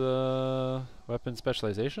want weapon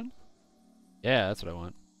specialization. Yeah, that's what I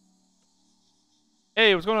want.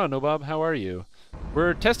 Hey, what's going on, Nobob? How are you?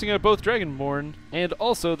 We're testing out both Dragonborn and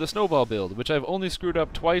also the Snowball build, which I've only screwed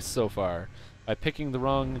up twice so far by picking the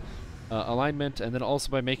wrong alignment, and then also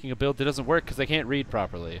by making a build that doesn't work because I can't read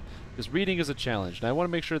properly. Because reading is a challenge, and I want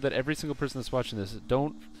to make sure that every single person that's watching this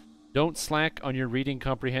don't slack on your reading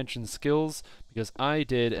comprehension skills, because I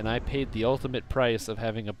did, and I paid the ultimate price of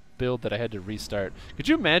having a build that I had to restart. Could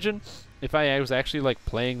you imagine if I was actually like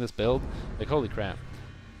playing this build? Like, holy crap.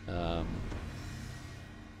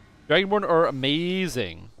 Dragonborn are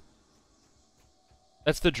amazing.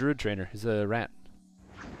 That's the Druid trainer. He's a rat.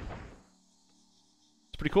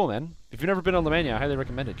 It's pretty cool, man. If you've never been on Lemania, I highly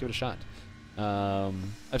recommend it. Give it a shot.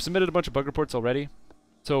 I've submitted a bunch of bug reports already.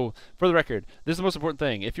 So, for the record, this is the most important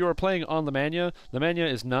thing. If you are playing on Lemania, Lemania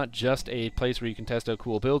is not just a place where you can test out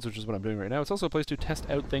cool builds, which is what I'm doing right now. It's also a place to test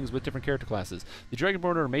out things with different character classes. The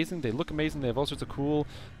Dragonborn are amazing. They look amazing. They have all sorts of cool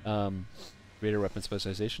greater weapon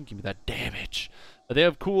specialization. Give me that damage. They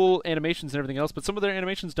have cool animations and everything else, but some of their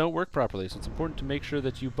animations don't work properly, so it's important to make sure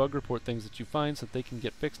that you bug report things that you find so that they can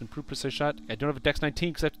get fixed and improve precise shot. I don't have a Dex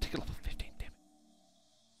 19 because I have to take a level 15. Damn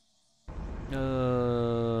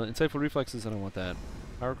it. Insightful reflexes, I don't want that.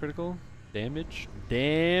 Power critical. Damage.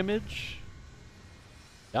 Damage.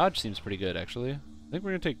 Dodge seems pretty good, actually. I think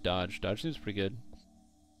we're gonna take dodge. Dodge seems pretty good.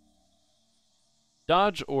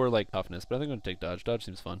 Dodge or like toughness, but I think I'm gonna take dodge. Dodge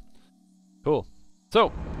seems fun. Cool.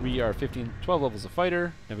 So we are 12 levels of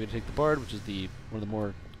fighter. Now we're gonna take the bard, which is one of the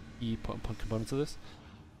more key components of this.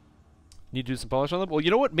 Need to do some polish on them. Well, you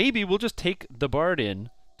know what? Maybe we'll just take the bard in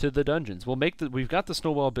to the dungeons. We've got the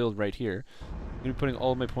snowball build right here. I'm gonna be putting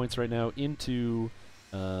all of my points right now into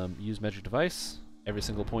use magic device. Every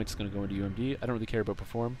single point is gonna go into UMD. I don't really care about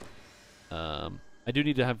perform. I do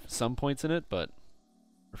need to have some points in it, but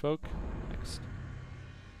for folk, next.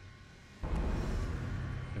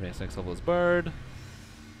 Advanced next level is bard.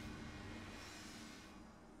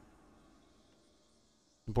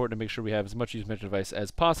 Important to make sure we have as much use magic device as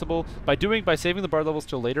possible. By saving the bard levels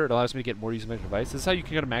till later, it allows me to get more use magic device. This is how you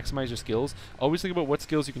can kind of maximize your skills. Always think about what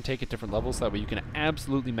skills you can take at different levels, so that way you can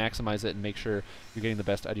absolutely maximize it and make sure you're getting the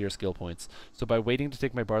best out of your skill points. So by waiting to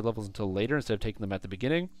take my bard levels until later instead of taking them at the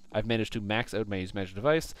beginning, I've managed to max out my use magic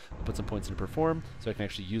device, put some points into perform, so I can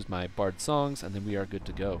actually use my bard songs, and then we are good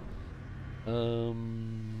to go.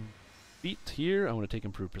 Feat here. I want to take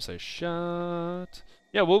improved precise shot.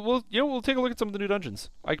 Yeah, we'll take a look at some of the new dungeons.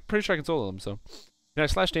 I'm pretty sure I can solo them. So, can I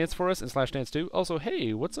slash dance for us and slash dance too? Also,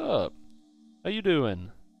 hey, what's up? How you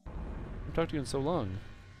doing? I haven't talked to you in so long.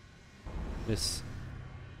 This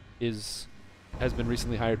has been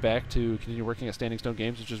recently hired back to continue working at Standing Stone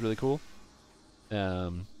Games, which is really cool.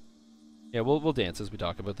 Yeah, we'll dance as we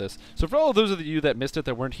talk about this. So for all of those of you that missed it,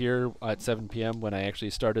 that weren't here at 7 p.m. when I actually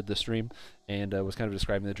started the stream and was kind of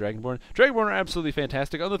describing the Dragonborn. Dragonborn are absolutely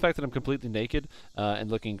fantastic, other than the fact that I'm completely naked and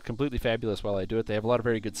looking completely fabulous while I do it. They have a lot of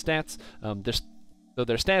very good stats. So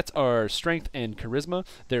their stats are strength and charisma.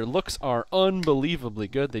 Their looks are unbelievably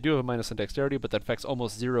good. They do have a minus on dexterity, but that affects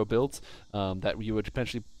almost 0 builds that you would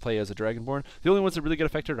potentially play as a Dragonborn. The only ones that really get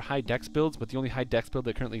affected are high dex builds, but the only high dex build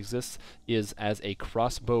that currently exists is as a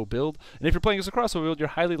crossbow build. And if you're playing as a crossbow build, you're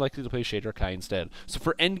highly likely to play Shader Kai instead. So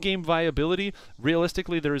for endgame viability,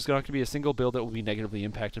 realistically, there is going to be a single build that will be negatively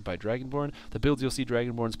impacted by Dragonborn. The builds you'll see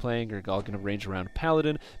Dragonborns playing are all going to range around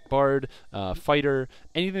Paladin, Bard, Fighter,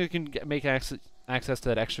 anything that can make access to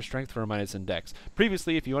that extra strength for a minus in dex.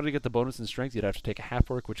 Previously, if you wanted to get the bonus in strength, you'd have to take a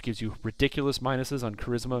half orc, which gives you ridiculous minuses on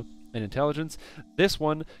charisma and intelligence. This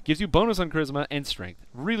one gives you bonus on charisma and strength.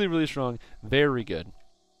 Really, really strong. Very good.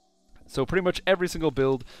 So pretty much every single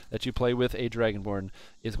build that you play with a Dragonborn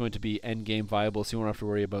is going to be endgame viable, so you won't have to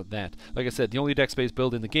worry about that. Like I said, the only dex-based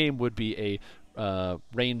build in the game would be a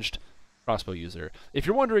ranged crossbow user. If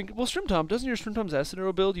you're wondering, well, Strimtom, doesn't your Strimtom's Acid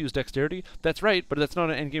Arrow build use dexterity? That's right, but that's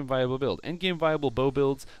not an endgame viable build. Endgame viable bow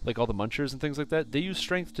builds, like all the Munchers and things like that, they use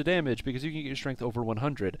strength to damage because you can get your strength over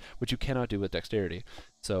 100, which you cannot do with dexterity.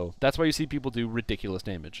 So that's why you see people do ridiculous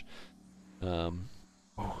damage.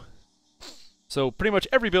 So pretty much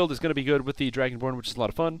every build is going to be good with the Dragonborn, which is a lot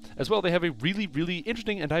of fun. As well, they have a really, really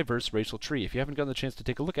interesting and diverse racial tree. If you haven't gotten the chance to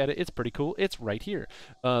take a look at it, it's pretty cool. It's right here.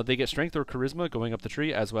 They get strength or charisma going up the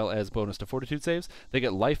tree, as well as bonus to fortitude saves. They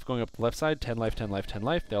get life going up the left side, 10 life, 10 life, 10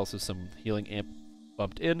 life. They also have some healing amp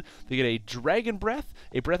bumped in. They get a dragon breath,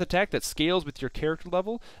 a breath attack that scales with your character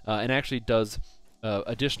level, and actually does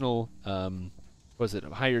additional,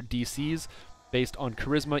 higher DCs, based on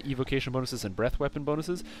charisma, evocation bonuses, and breath weapon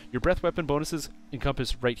bonuses. Your breath weapon bonuses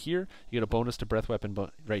encompass right here. You get a bonus to breath weapon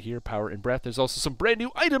right here, power and breath. There's also some brand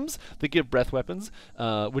new items that give breath weapons,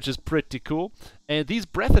 which is pretty cool. And these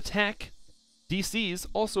breath attack DCs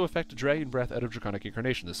also affect Dragon Breath out of Draconic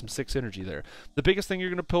Incarnation. There's some sick synergy there. The biggest thing you're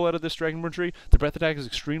going to pull out of this Dragonborn tree, the breath attack is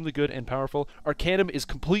extremely good and powerful. Arcanum is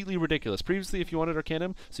completely ridiculous. Previously, if you wanted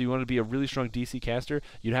Arcanum, so you wanted to be a really strong DC caster,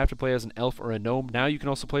 you'd have to play as an elf or a gnome. Now you can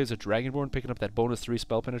also play as a Dragonborn. Picking up that bonus 3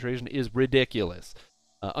 spell penetration is ridiculous.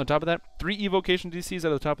 On top of that, 3 evocation DCs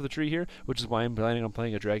out of the top of the tree here, which is why I'm planning on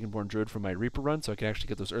playing a Dragonborn Druid for my Reaper run, so I can actually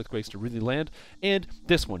get those Earthquakes to really land. And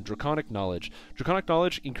this one, Draconic Knowledge. Draconic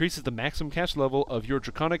Knowledge increases the maximum cast level of your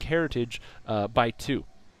Draconic Heritage by 2.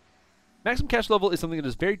 Maximum cast level is something that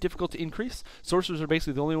is very difficult to increase. Sorcerers are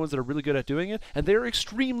basically the only ones that are really good at doing it, and they're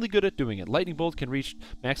extremely good at doing it. Lightning Bolt can reach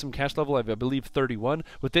maximum cast level, I believe, 31.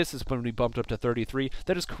 With this, it's going to be bumped up to 33.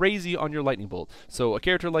 That is crazy on your Lightning Bolt. So a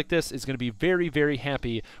character like this is going to be very, very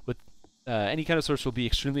happy with any kind of sorcerer will be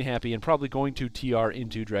extremely happy and probably going to TR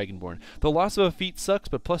into Dragonborn. The loss of a feat sucks,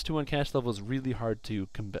 but +2 on cast level is really hard to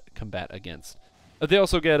combat against. They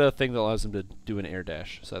also get a thing that allows them to do an air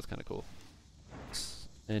dash, so that's kind of cool.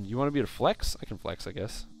 And you want to be able to flex? I can flex, I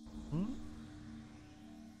guess.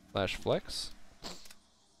 Slash flex.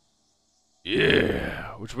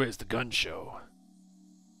 Yeah! Which way is the gun show?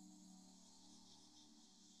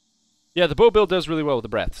 Yeah, the bow build does really well with the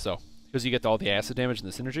breath, so because you get all the acid damage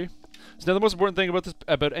and the synergy. So now the most important thing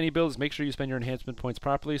about any build is make sure you spend your enhancement points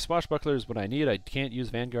properly. Swashbuckler is what I need. I can't use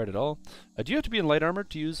Vanguard at all. Do you have to be in light armor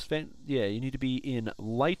to use Yeah, you need to be in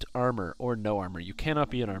light armor or no armor. You cannot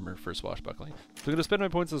be in armor for swashbuckling. So I'm going to spend my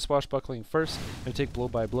points on swashbuckling first. I'm going to take blow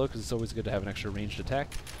by blow because it's always good to have an extra ranged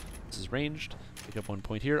attack. This is ranged. Pick up 1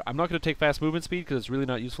 point here. I'm not going to take fast movement speed because it's really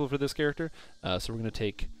not useful for this character. So we're going to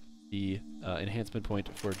take the enhancement point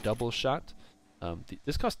for double shot.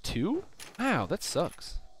 This costs 2? Wow, that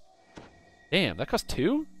sucks. Damn, that costs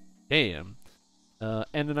 2? Damn.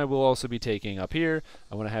 And then I will also be taking up here,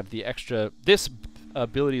 I want to have the extra... This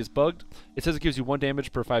ability is bugged. It says it gives you 1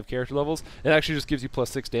 damage per 5 character levels. It actually just gives you plus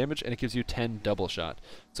 6 damage, and it gives you 10 double shot.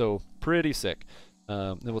 So, pretty sick.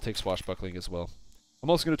 Then we'll take swashbuckling as well. I'm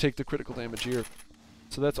also going to take the critical damage here.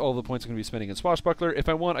 So that's all the points I'm going to be spending in swashbuckler. If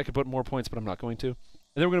I want, I could put more points, but I'm not going to. And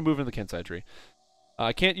then we're going to move into the Kensai tree.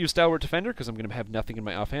 I can't use Stalwart Defender because I'm going to have nothing in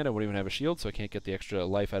my offhand. I won't even have a shield, so I can't get the extra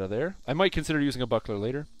life out of there. I might consider using a buckler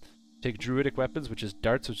later. Take Druidic Weapons, which is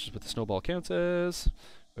darts, which is what the snowball counts as.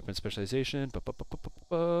 Weapon specialization.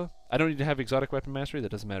 I don't need to have exotic weapon mastery. That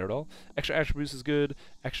doesn't matter at all. Extra action boost is good.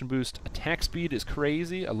 Action boost attack speed is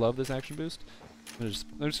crazy. I love this action boost. I'm just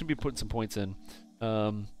going to be putting some points in.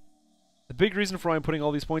 The big reason for why I'm putting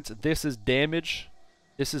all these points, this is damage.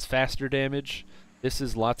 This is faster damage. This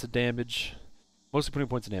is lots of damage. Mostly putting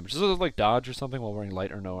points in damage. This is like dodge or something while wearing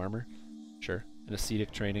light or no armor. Sure. And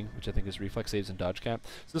ascetic training, which I think is reflex saves and dodge cap.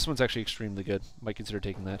 So this one's actually extremely good. Might consider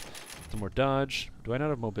taking that. Some more dodge. Do I not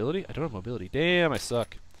have mobility? I don't have mobility. Damn, I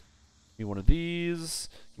suck. Give me one of these.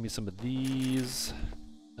 Give me some of these.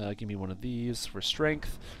 Give me one of these for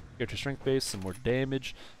strength. Character strength base. Some more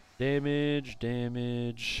damage.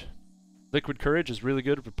 Damage. Liquid Courage is really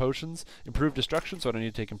good for potions. Improved Destruction, so I don't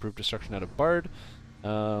need to take Improved Destruction out of Bard.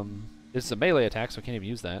 This is a melee attack, so I can't even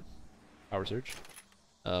use that. Power Surge.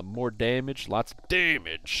 More damage. Lots of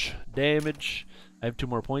damage. I have 2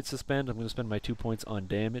 more points to spend. I'm going to spend my 2 points on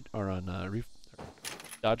damage, or on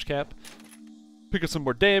dodge cap. Pick up some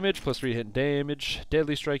more damage, plus 3 hit damage.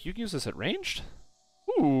 Deadly Strike. You can use this at ranged?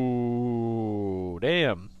 Ooh,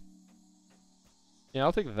 damn. Yeah,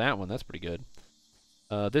 I'll take that one. That's pretty good.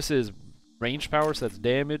 This is range power, so that's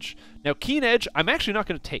damage. Now, Keen Edge, I'm actually not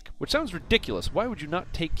going to take, which sounds ridiculous. Why would you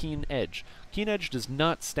not take Keen Edge? Keen Edge does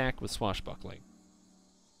not stack with Swashbuckling.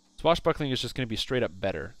 Swashbuckling is just going to be straight up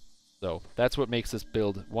better. So, that's what makes this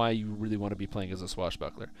build why you really want to be playing as a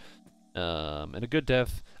Swashbuckler. And a good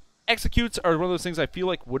death. Executes are one of those things I feel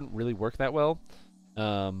like wouldn't really work that well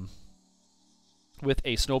with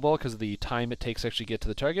a snowball because of the time it takes to actually get to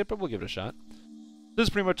the target, but we'll give it a shot. This is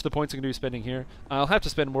pretty much the points I'm going to be spending here. I'll have to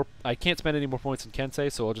spend more. I can't spend any more points in Kensei,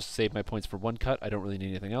 so I'll just save my points for 1 cut. I don't really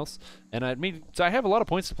need anything else. And so I have a lot of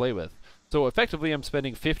points to play with. So effectively, I'm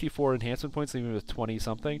spending 54 enhancement points, leaving me with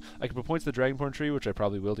 20-something. I can put points in the Dragonborn tree, which I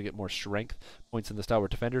probably will to get more strength. Points in the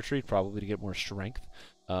Stalwart Defender tree, probably to get more strength,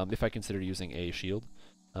 if I consider using a shield.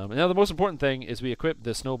 And now the most important thing is we equip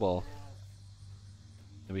the snowball.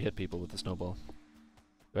 And we hit people with the snowball.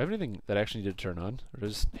 Do I have anything that actually need to turn on? Or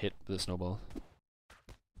just hit the snowball?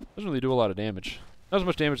 Doesn't really do a lot of damage. Not as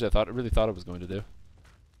much damage as I really thought it was going to do.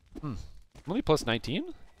 I'm only plus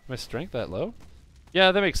 19? My strength that low?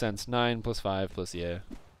 Yeah, that makes sense. 9 plus 5 plus, yeah.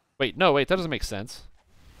 Wait, no, that doesn't make sense.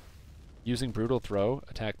 Using Brutal Throw,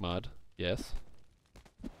 attack mod. Yes.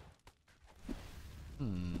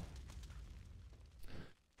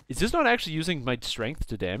 Is this not actually using my strength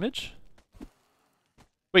to damage?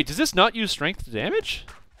 Wait, does this not use strength to damage?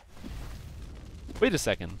 Wait a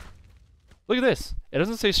second. Look at this. It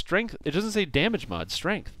doesn't say strength. It doesn't say damage mod,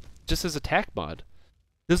 strength. It just says attack mod.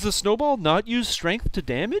 Does the snowball not use strength to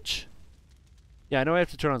damage? Yeah, I know I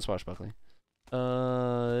have to turn on swashbuckling.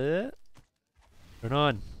 Turn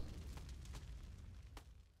on.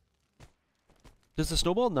 Does the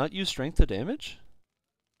snowball not use strength to damage?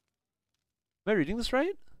 Am I reading this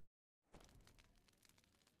right?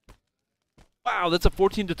 Wow, that's a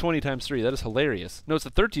 14 to 20 times 3. That is hilarious. No, it's a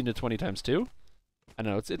 13 to 20 times 2. I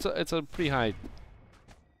know, it's a pretty high.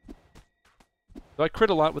 So I crit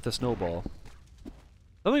a lot with the snowball.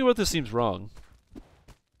 Something about this seems wrong.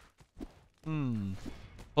 Hold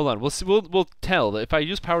on, we'll see, we'll tell that if I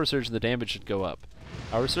use Power Surge, the damage should go up.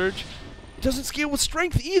 Power Surge? It doesn't scale with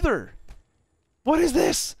strength either! What is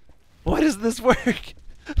this? Why does this work?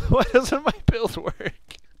 Why doesn't my build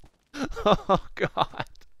work? Oh god.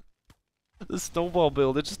 The snowball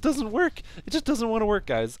build, it just doesn't work. It just doesn't want to work,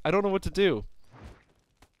 guys. I don't know what to do.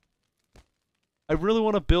 I really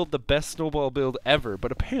want to build the best snowball build ever,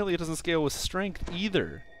 but apparently it doesn't scale with strength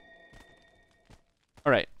either.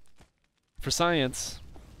 Alright. For science,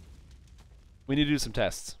 we need to do some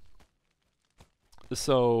tests.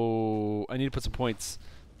 So I need to put some points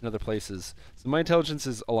in other places. So my intelligence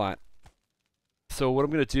is a lot. So what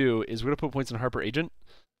I'm going to do is we're going to put points in Harper Agent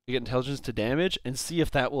to get intelligence to damage and see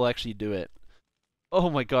if that will actually do it. Oh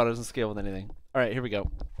my god, it doesn't scale with anything. Alright, here we go.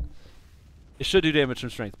 It should do damage from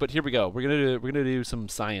strength, but here we go. We're gonna do some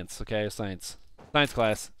science, okay? Science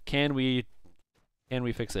class. Can we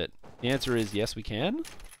fix it? The answer is yes, we can.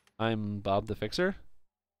 I'm Bob the Fixer.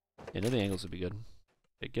 Yeah, the angles would be good.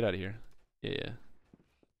 Okay, get out of here. Yeah.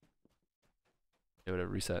 Yeah, whatever,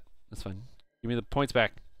 reset. That's fine. Give me the points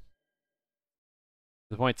back.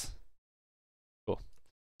 The points. Cool.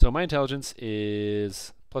 So my intelligence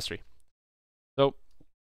is +3. So,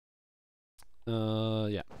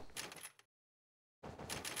 yeah.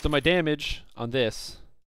 So my damage on this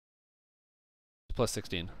is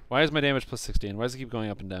 +16. Why is my damage +16? Why does it keep going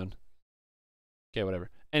up and down? Okay, whatever.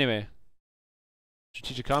 Anyway.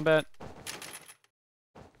 Strategic combat.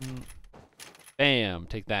 Bam,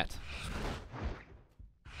 take that.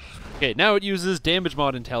 Okay, now it uses damage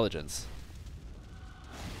mod intelligence.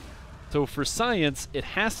 So for science, it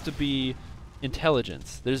has to be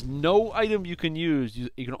intelligence. There's no item you can use. You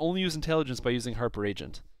can only use intelligence by using Harper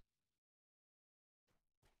Agent.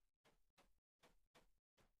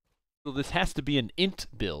 So this has to be an int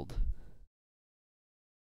build.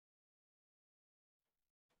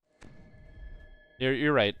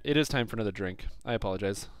 You're right. It is time for another drink. I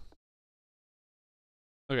apologize.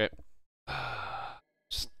 Okay.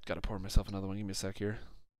 Just gotta pour myself another one. Give me a sec here.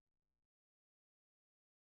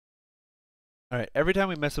 Alright, every time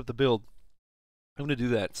we mess up the build, I'm gonna do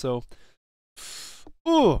that. So,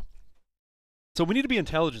 so we need to be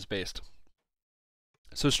intelligence based.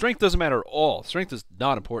 So strength doesn't matter at all. Strength is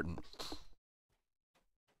not important.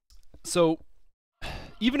 So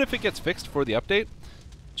even if it gets fixed for the update,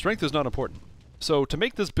 strength is not important. So to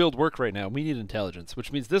make this build work right now, we need intelligence,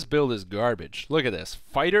 which means this build is garbage. Look at this.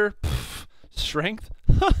 Fighter, strength.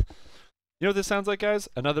 You know what this sounds like, guys?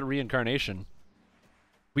 Another reincarnation.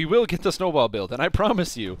 We will get the snowball build, and I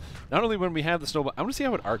promise you, not only when we have the snowball... I want to see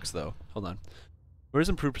how it arcs, though. Hold on. Where's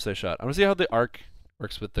improved precise shot? I want to see how the arc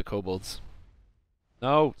works with the kobolds.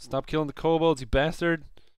 No, stop killing the kobolds, you bastard.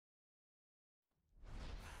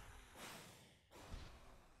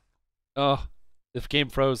 Oh, this game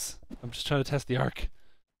froze. I'm just trying to test the arc.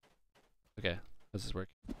 Okay, how does this work?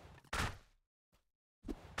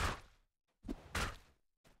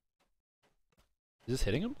 Is this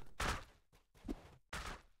hitting him?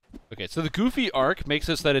 Okay, so the goofy arc makes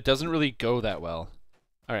it so that it doesn't really go that well.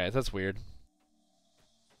 Alright, that's weird.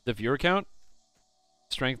 The viewer count?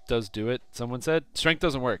 Strength does do it, someone said. Strength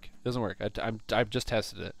doesn't work. It doesn't work. I've just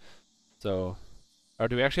tested it. So, or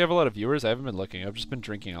do we actually have a lot of viewers? I haven't been looking. I've just been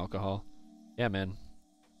drinking alcohol. Yeah, man.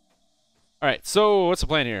 Alright, so what's the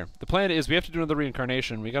plan here? The plan is we have to do another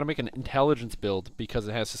reincarnation. We gotta make an intelligence build because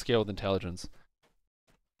it has to scale with intelligence.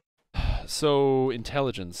 So,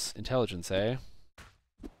 intelligence. Intelligence, eh?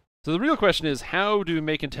 So the real question is, how do we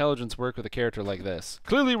make intelligence work with a character like this?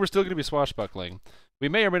 Clearly, we're still going to be swashbuckling. We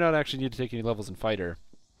may or may not actually need to take any levels in Fighter.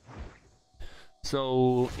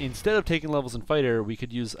 So instead of taking levels in Fighter, we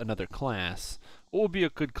could use another class. What would be a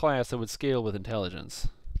good class that would scale with intelligence?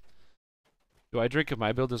 Do I drink if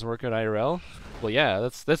my build doesn't work at IRL? Well, yeah,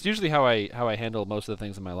 that's usually how I handle most of the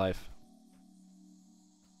things in my life.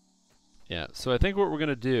 Yeah, so I think what we're going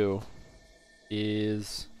to do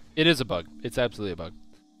is... It is a bug. It's absolutely a bug.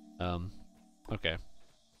 Okay.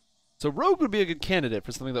 So Rogue would be a good candidate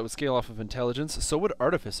for something that would scale off of intelligence. So would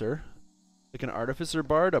Artificer. Like an Artificer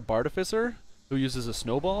Bard, a Bartificer, who uses a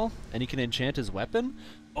snowball, and he can enchant his weapon.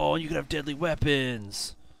 Oh, and you could have deadly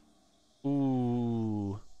weapons!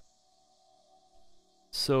 Ooh.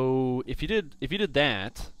 So if you did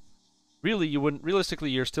that, really you wouldn't,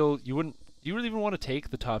 realistically you wouldn't, do you really even want to take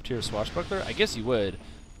the top tier Swashbuckler? I guess you would.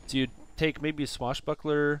 So you'd take maybe a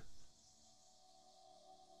Swashbuckler,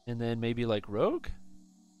 and then maybe like Rogue?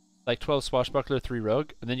 Like 12 Swashbuckler, 3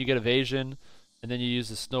 Rogue, and then you get Evasion, and then you use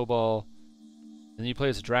the Snowball, and then you play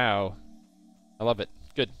as a Drow. I love it.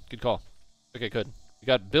 Good call. Okay, good. We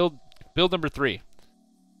got build number 3.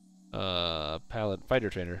 Palette, Fighter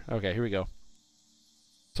Trainer. Okay, here we go.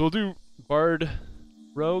 So we'll do Bard,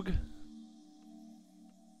 Rogue,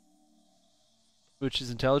 which is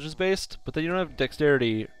intelligence based, but then you don't have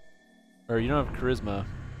dexterity, or you don't have charisma.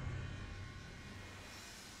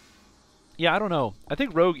 Yeah, I don't know. I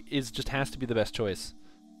think Rogue just has to be the best choice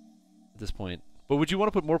at this point. But would you want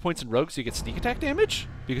to put more points in Rogue so you get sneak attack damage?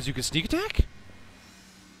 Because you can sneak attack?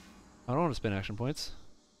 I don't want to spend action points.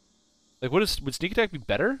 Like, would sneak attack be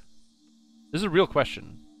better? This is a real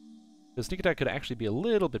question. Because sneak attack could actually be a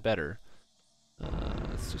little bit better.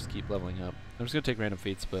 Let's just keep leveling up. I'm just going to take random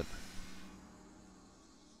feats, but...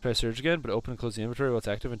 Try surge again, but open and close the inventory while it's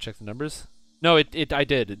active and check the numbers. No, I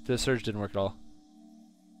did. The surge didn't work at all.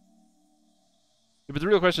 Yeah, but the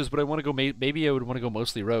real question is, would I want to go? Maybe I would want to go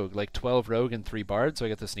mostly rogue, like 12 rogue and 3 bard, so I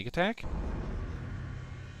get the sneak attack.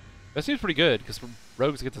 That seems pretty good because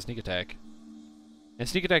rogues get the sneak attack, and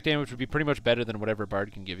sneak attack damage would be pretty much better than whatever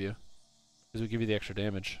bard can give you, because it would give you the extra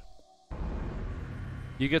damage.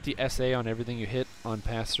 You get the SA on everything you hit on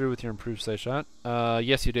pass through with your improved sight shot.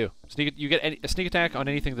 Yes, you do. You get a sneak attack on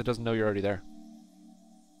anything that doesn't know you're already there.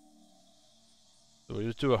 So we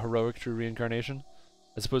just do a heroic true reincarnation,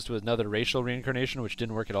 as opposed to another racial reincarnation, which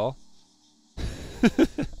didn't work at all.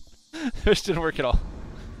 Which didn't work at all.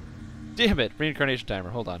 Damn it! Reincarnation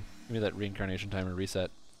timer. Hold on. Give me that reincarnation timer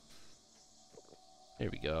reset. There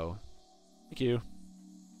we go. Thank you.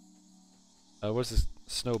 What's this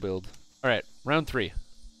snow build? Alright, round 3.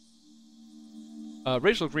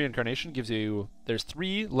 Racial Reincarnation gives you... There's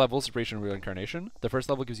 3 levels of Racial Reincarnation. The first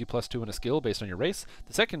level gives you +2 on a skill based on your race.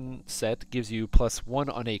 The second set gives you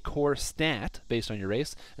 +1 on a core stat based on your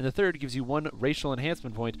race. And the third gives you 1 racial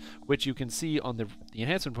enhancement point, which you can see on the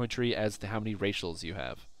enhancement point tree as to how many racials you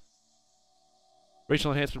have.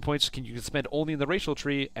 Racial enhancement points you can spend only in the racial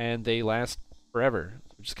tree, and they last forever,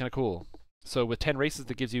 which is kind of cool. So with 10 races,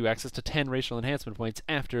 that gives you access to 10 racial enhancement points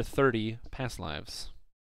after 30 past lives.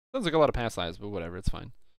 Sounds like a lot of past lives, but whatever, it's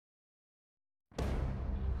fine.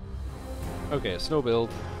 Okay, snow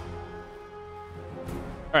build.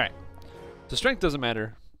 Alright. So strength doesn't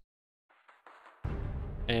matter.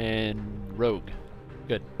 And rogue.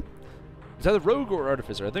 Good. It's either rogue or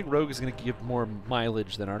artificer. I think rogue is going to give more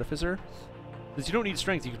mileage than artificer. Since you don't need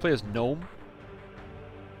strength, you can play as gnome.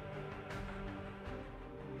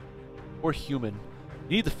 Or human.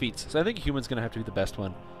 You need the feats, so I think human's going to have to be the best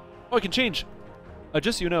one. Oh, I can change!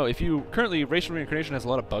 Just so you know, if you... Currently, Racial Reincarnation has a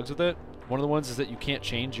lot of bugs with it. One of the ones is that you can't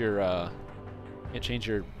change your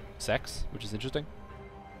sex, which is interesting.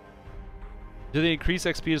 Do they increase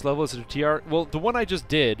XP as level as a TR? Well, the one I just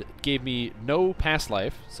did gave me no past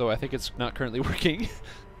life, so I think it's not currently working.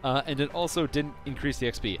 And it also didn't increase the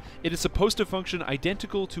XP. It is supposed to function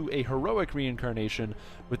identical to a heroic reincarnation,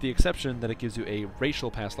 with the exception that it gives you a racial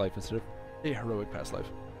past life instead of a heroic past life.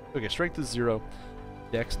 Okay, strength is 0.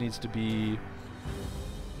 Dex needs to be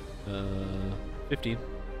 15.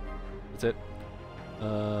 That's it.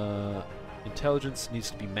 Intelligence needs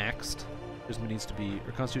to be maxed. Charisma needs to be,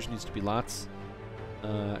 or Constitution needs to be lots.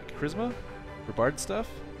 Charisma for Bard stuff.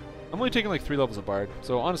 I'm only taking like 3 levels of Bard,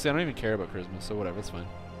 so honestly I don't even care about Charisma, so whatever, it's fine.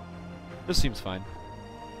 This seems fine.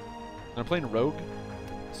 I'm playing Rogue,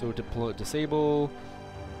 so disable,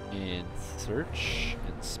 and search,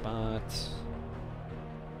 and spot.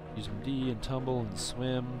 Use D, and tumble, and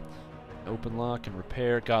swim, open lock, and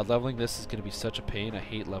repair. God, leveling this is going to be such a pain. I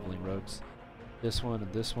hate leveling rogues. This one,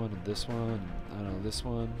 and this one, and this one, and I don't know, this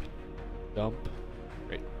one. Dump.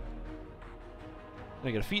 Great. And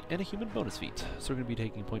I get a feat and a human bonus feat. So we're going to be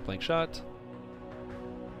taking point blank shot.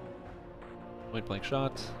 Point blank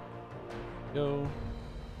shot. Go.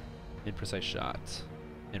 And precise shot.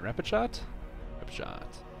 And rapid shot? Rapid shot.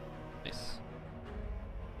 Nice.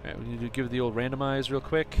 Alright, we need to give the old randomize real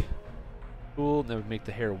quick. Cool. Then we make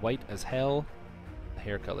the hair white as hell. The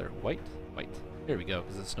hair color white. White. There we go,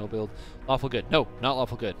 because it's a snow build. Lawful good. No, not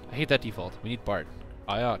lawful good. I hate that default. We need Bard.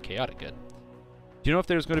 Chaotic good. Do you know if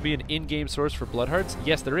there's going to be an in-game source for blood hearts?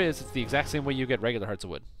 Yes, there is. It's the exact same way you get regular hearts of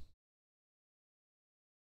wood.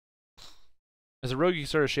 As a rogue, you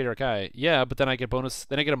start a Shade Arcai. Yeah, but then I get bonus.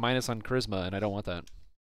 Then I get a minus on charisma, and I don't want that.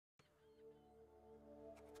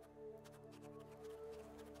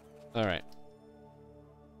 All right.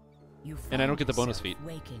 And I don't get the bonus feat.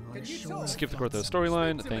 Skip the Cortho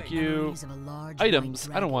storyline. Thank you. Items.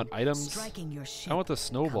 I don't want items. I want the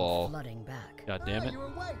snowball. God damn it.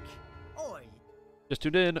 Just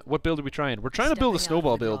tuned in. What build are we trying? We're trying to build a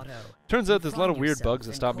snowball build. Turns out there's a lot of weird bugs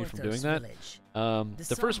that stop me from doing that.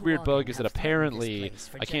 The first weird bug is that apparently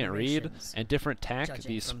I can't read, and different tack,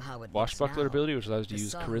 the swashbuckler ability, which allows you to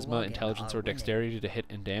use charisma, intelligence, or dexterity to hit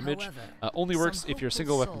and damage, only works if you're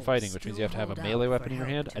single weapon fighting, which means you have to have a melee weapon in your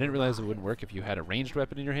hand. I didn't realize it wouldn't work if you had a ranged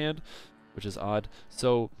weapon in your hand, which is odd.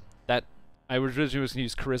 So that I originally was going to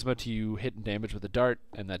use charisma to hit and damage with a dart,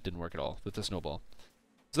 and that didn't work at all with the snowball.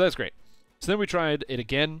 So that's great. So then we tried it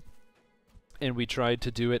again, and we tried to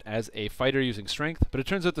do it as a fighter using strength, but it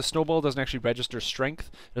turns out the snowball doesn't actually register strength,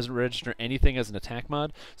 it doesn't register anything as an attack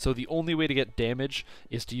mod, so the only way to get damage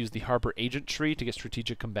is to use the Harper Agent tree to get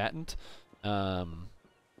strategic combatant. Yeah.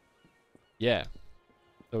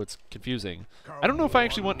 so it's confusing. I don't know if I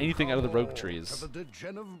actually want anything out of the rogue trees.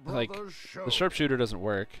 Like, the sharpshooter doesn't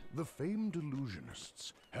work. The famed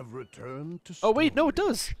illusionists have returned to Oh wait, no it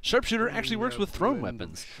does! Sharpshooter actually works with thrown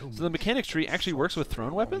weapons. So the mechanics tree actually works with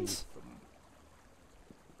thrown weapons?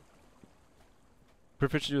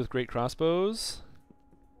 Proficiency with great crossbows.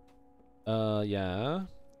 Yeah.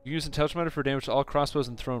 You use intelligence monitor for damage to all crossbows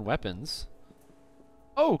and thrown weapons.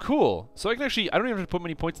 Oh, cool! So I can actually, I don't even have to put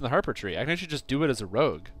many points in the Harper tree. I can actually just do it as a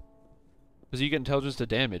rogue. Because you get intelligence to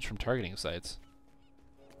damage from targeting sites.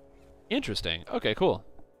 Interesting. Okay, cool.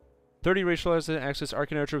 30 racialized access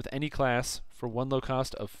Arcane Archer with any class for 1 low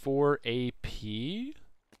cost of 4 AP?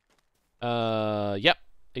 Yep.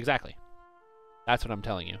 Exactly. That's what I'm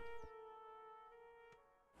telling you.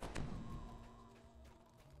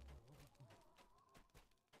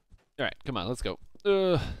 Alright, come on, let's go.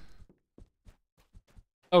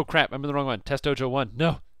 Oh crap, I'm in the wrong one. Test Dojo 1.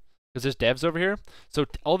 No! Because there's devs over here. So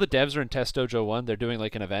all the devs are in Test Dojo 1. They're doing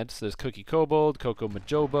like an event. So there's Cookie Kobold, Coco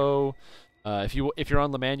Majobo. If you're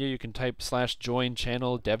on Lemania, you can type /join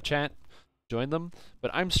channel dev chat. Join them. But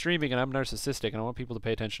I'm streaming and I'm narcissistic and I want people to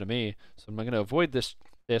pay attention to me. So I'm going to avoid this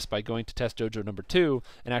by going to Test Dojo number 2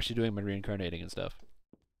 and actually doing my reincarnating and stuff.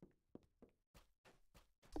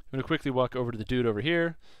 I'm going to quickly walk over to the dude over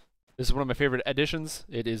here. This is one of my favorite additions.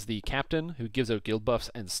 It is the captain who gives out guild buffs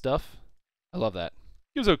and stuff. I love that.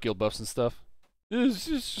 Gives out guild buffs and stuff. It's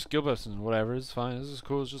just guild buffs and whatever. It's fine. This is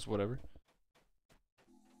cool. It's just whatever.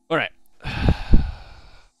 Alright.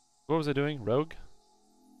 What was I doing? Rogue?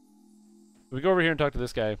 We go over here and talk to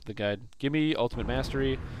this guy, the guide. Give me ultimate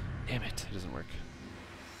mastery. Damn it. It doesn't work.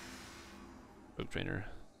 Rogue trainer.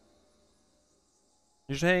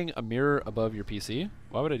 You should hang a mirror above your PC.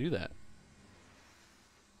 Why would I do that?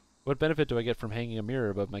 What benefit do I get from hanging a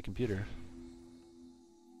mirror above my computer?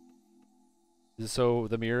 Is it so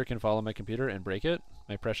the mirror can follow my computer and break it?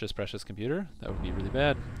 My precious, precious computer? That would be really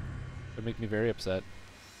bad. That would make me very upset.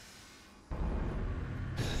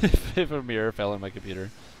 if a mirror fell on my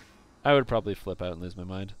computer, I would probably flip out and lose my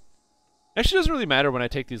mind. Actually, it doesn't really matter when I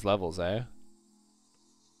take these levels, eh?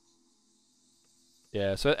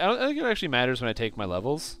 Yeah, so I don't think it actually matters when I take my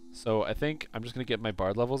levels. So I think I'm just going to get my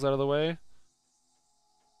bard levels out of the way.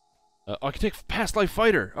 Oh, I can take Past Life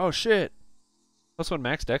Fighter! Oh, shit! Plus 1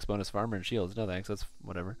 max dex bonus for armor and shields. No thanks, that's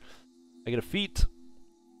whatever. I get a feat.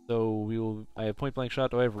 So I have point blank shot.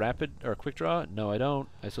 Do I have rapid or quick draw? No, I don't.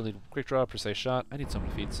 I still need quick draw, precise shot. I need so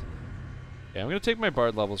many feats. Yeah, I'm going to take my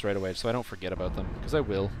bard levels right away so I don't forget about them. Because I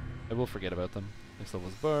will. I will forget about them. Next level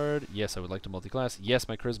is bard. Yes, I would like to multi-class. Yes,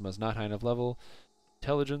 my charisma is not high enough level.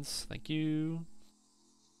 Intelligence. Thank you.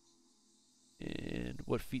 And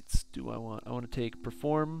what feats do I want? I want to take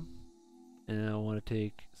perform. And I want to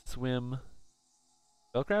take swim.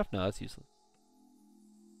 Spellcraft? No, that's useless.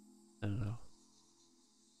 I don't know.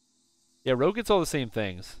 Yeah, rogue gets all the same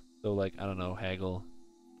things. So, like, I don't know, haggle,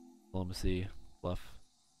 diplomacy, bluff.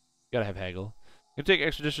 Gotta have haggle. I'm gonna take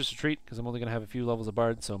expeditious retreat because I'm only gonna have a few levels of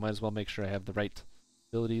bard, so I might as well make sure I have the right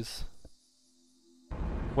abilities.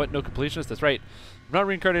 What? No completionist? That's right. I'm not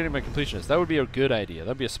reincarnating my completionist. That would be a good idea.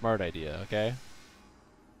 That'd be a smart idea. Okay.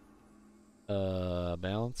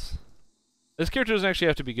 Balance. This character doesn't actually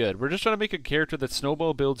have to be good. We're just trying to make a character that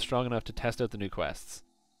snowball builds strong enough to test out the new quests.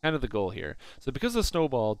 Kind of the goal here. So because the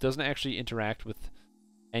snowball doesn't actually interact with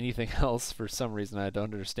anything else for some reason I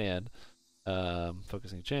don't understand.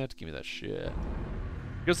 Focusing chant, give me that shit.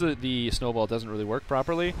 Because the snowball doesn't really work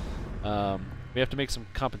properly, we have to make some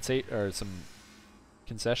some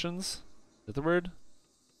concessions. Is that the word?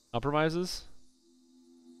 Compromises?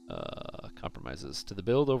 Compromises to the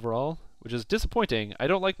build overall, which is disappointing. I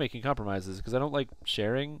don't like making compromises because I don't like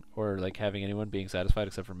sharing or like having anyone being satisfied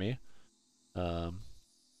except for me.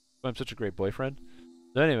 I'm such a great boyfriend.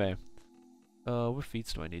 But anyway, what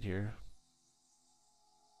feats do I need here?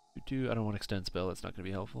 I don't want to extend spell. That's not going to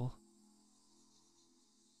be helpful.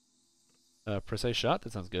 Precise shot.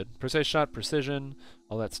 That sounds good. Precise shot, precision,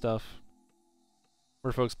 all that stuff.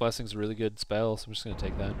 Merfolk's Blessing's a really good spell, so I'm just going to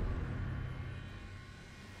take that.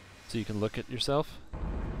 So you can look at yourself.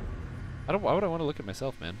 Why would I want to look at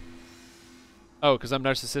myself, man? Oh, because I'm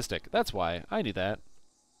narcissistic. That's why. I need that.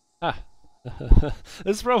 Ah.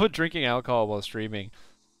 This is probably drinking alcohol while streaming.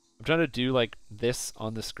 I'm trying to do like this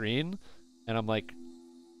on the screen, and I'm like,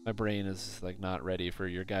 my brain is like not ready for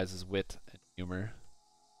your guys' wit and humor.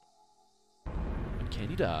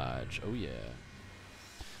 Uncanny dodge. Oh yeah.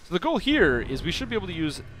 So the goal here is we should be able to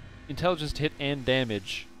use intelligence to hit and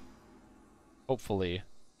damage, hopefully,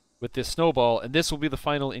 with this snowball, and this will be the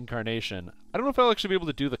final incarnation. I don't know if I'll actually be able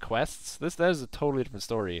to do the quests. That is a totally different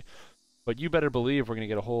story. But you better believe we're going to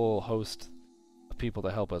get a whole host of people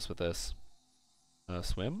to help us with this.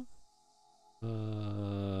 Swim.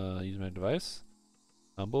 Use my device.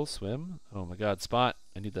 Humble, swim. Oh my god, spot.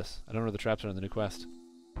 I need this. I don't know where the traps are on the new quest.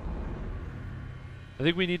 I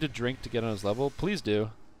think we need to drink to get on his level. Please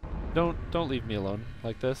do. Don't leave me alone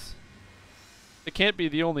like this. It can't be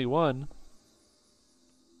the only one.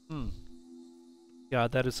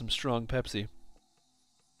 God, that is some strong Pepsi.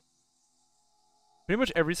 Pretty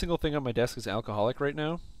much every single thing on my desk is alcoholic right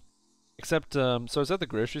now. Except, so I was at the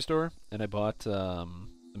grocery store and I bought some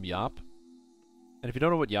Yop. And if you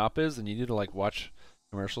don't know what Yop is, then you need to like watch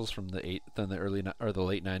commercials from the late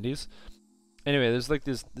 90s. Anyway, there's like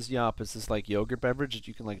this Yop. It's this like yogurt beverage that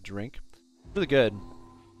you can like drink. Really good,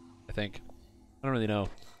 I think. I don't really know.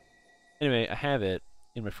 Anyway, I have it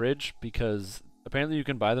in my fridge because apparently you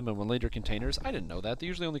can buy them in 1 liter containers. I didn't know that. They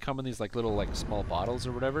usually only come in these like little like small bottles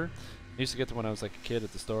or whatever. I used to get them when I was like a kid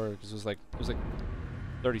at the store because it was like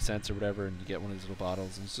 30 cents or whatever, and you get one of these little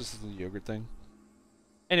bottles, and it's just a little yogurt thing.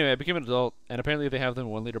 Anyway, I became an adult, and apparently they have them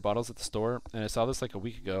in 1 liter bottles at the store, and I saw this like a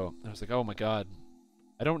week ago, and I was like, oh my god,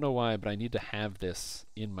 I don't know why, but I need to have this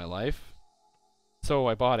in my life. So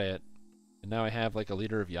I bought it, and now I have like a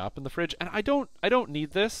liter of Yop in the fridge, and I don't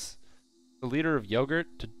need this. A liter of yogurt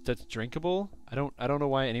that's drinkable. I don't know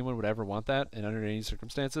why anyone would ever want that, and under any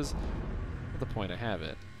circumstances. At the point, I have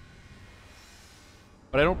it.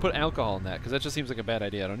 But I don't put alcohol in that, because that just seems like a bad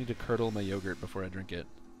idea. I don't need to curdle my yogurt before I drink it.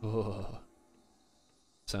 Ugh.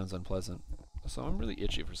 Sounds unpleasant. So I'm really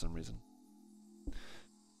itchy for some reason. I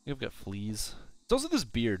think I've got fleas. It's also this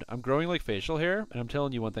beard. I'm growing like facial hair, and I'm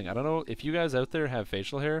telling you one thing. I don't know if you guys out there have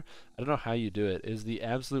facial hair. I don't know how you do it. It is the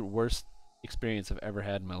absolute worst experience I've ever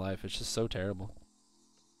had in my life. It's just so terrible.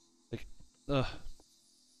 Like, ugh.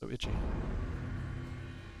 So itchy.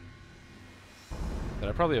 But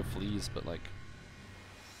I probably have fleas, but like...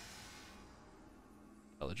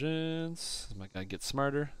 Intelligence. My guy gets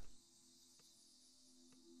smarter.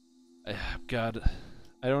 God,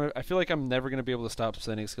 I feel like I'm never gonna be able to stop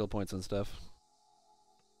spending skill points on stuff.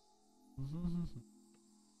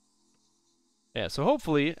 Yeah, so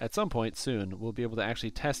hopefully at some point soon we'll be able to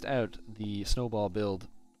actually test out the snowball build.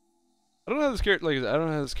 I don't know how this character, I don't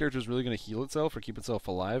know how this character is really gonna heal itself or keep itself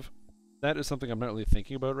alive. That is something I'm not really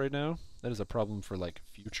thinking about right now. That is a problem for like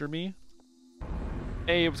future me.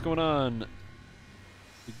 Hey, what's going on?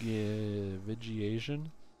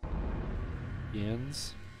 Vegetation?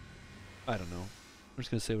 Yans? I don't know. I'm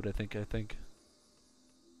just gonna say what I think.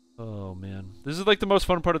 Oh man. This is like the most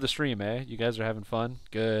fun part of the stream, eh? You guys are having fun?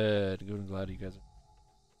 Good. Good, I'm glad you guys are.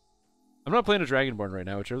 I'm not playing a Dragonborn right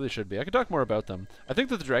now, which I really should be. I could talk more about them. I think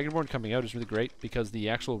that the Dragonborn coming out is really great because the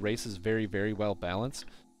actual race is very, very well balanced.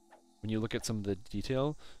 When you look at some of the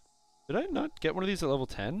detail. Did I not get one of these at level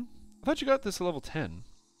 10? I thought you got this at level 10.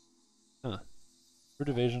 Huh. Root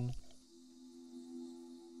evasion.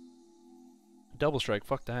 Double strike,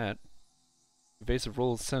 fuck that. Evasive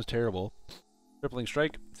roll sounds terrible. Crippling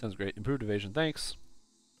strike sounds great. Improved evasion, thanks.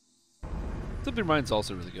 Simply Mind's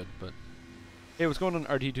also really good, but hey, what's going on?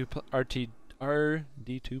 RD2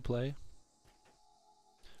 play.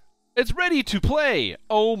 It's ready to play.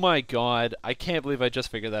 Oh my god, I can't believe I just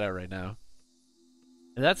figured that out right now.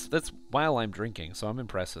 And that's while I'm drinking, so I'm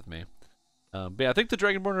impressed with me. But yeah, I think the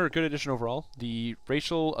Dragonborn are a good addition overall. The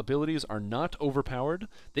racial abilities are not overpowered.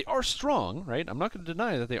 They are strong, right? I'm not going to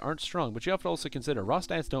deny that they aren't strong, but you have to also consider raw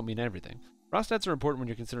stats don't mean everything. Raw stats are important when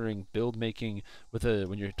you're considering build making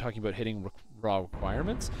when you're talking about hitting raw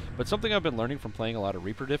requirements. But something I've been learning from playing a lot of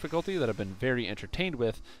Reaper difficulty that I've been very entertained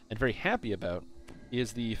with and very happy about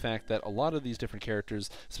is the fact that a lot of these different characters,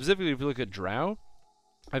 specifically if you look at Drow,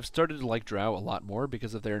 I've started to like Drow a lot more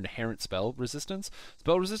because of their inherent spell resistance.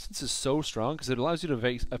 Spell resistance is so strong because it allows you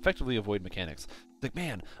to effectively avoid mechanics. Like,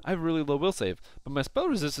 man, I have really low will save, but my spell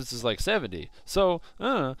resistance is like 70. So,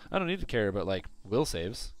 I don't need to care about like will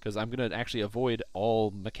saves because I'm going to actually avoid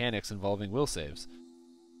all mechanics involving will saves.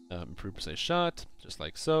 Improved precise shot, just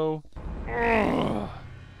like so.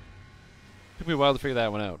 Took me a while to figure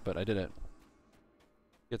that one out, but I did it.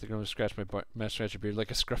 Get to go and scratch my scratch your beard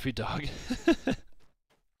like a scruffy dog.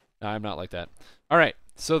 No, I'm not like that. Alright,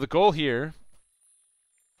 so the goal here...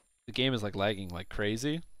 The game is like lagging like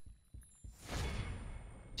crazy.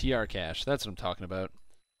 TR cache, that's what I'm talking about.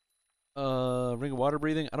 Ring of water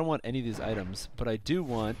breathing. I don't want any of these items, but I do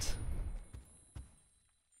want...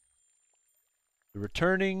 The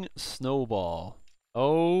returning snowball.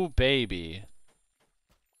 Oh, baby.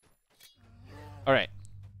 Alright.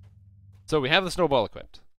 So we have the snowball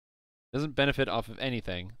equipped. Doesn't benefit off of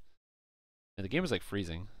anything. And the game is like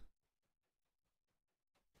freezing.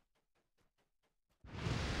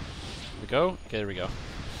 We go? Okay, there we go.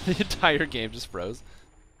 The entire game just froze.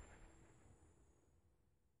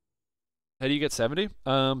 How do you get 70?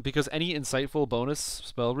 Because any insightful bonus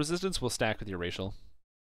spell resistance will stack with your racial.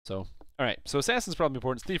 So, alright. So Assassin's probably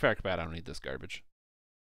important. Thief Acrobat, I don't need this garbage.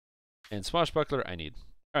 And Swashbuckler, I need.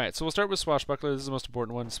 Alright, so we'll start with Swashbuckler. This is the most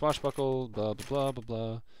important one. Swashbuckle, blah, blah, blah, blah,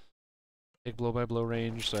 blah. Take blow by blow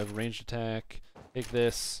range, so I have a ranged attack. Take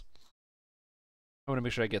this. I want to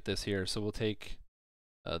make sure I get this here. So we'll take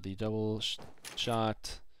the double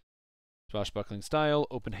shot, swashbuckling style,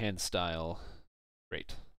 open hand style.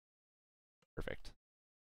 Great. Perfect.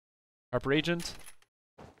 Harper Agent.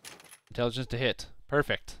 Intelligence to hit.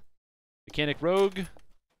 Perfect. Mechanic Rogue.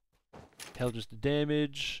 Intelligence to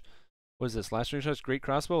damage. What is this? Last range shots, great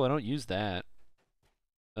crossbow? I don't use that.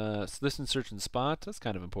 Listen, search, and spot. That's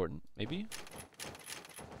kind of important. Maybe?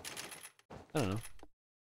 I don't know.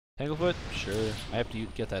 Tanglefoot? Sure. I have to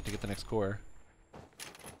get that to get the next core.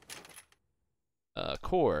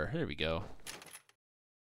 Core. Here we go.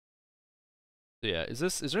 So yeah, is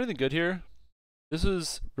there anything good here? This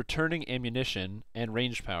is returning ammunition and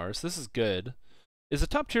range power, so this is good. Is the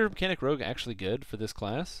top tier Mechanic Rogue actually good for this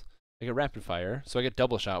class? I get Rapid Fire, so I get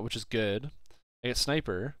Double Shot, which is good. I get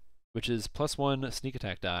Sniper, which is +1 sneak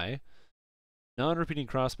attack die. Non-repeating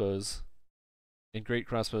crossbows, and great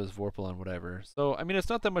crossbows, Vorpal, and whatever. So, I mean, it's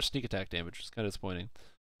not that much sneak attack damage, which is kind of disappointing.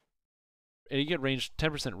 And you get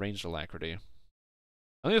 10% ranged alacrity. I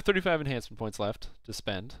only have 35 enhancement points left to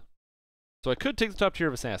spend. So I could take the top tier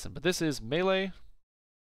of Assassin, but this is melee,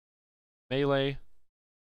 melee,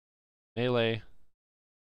 melee,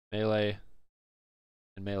 melee,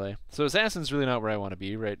 and melee. So Assassin's really not where I want to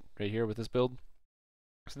be right here with this build.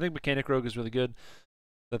 So I think Mechanic Rogue is really good.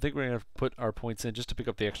 I think we're going to put our points in just to pick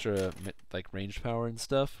up the extra like ranged power and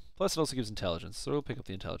stuff. Plus it also gives intelligence, so we'll pick up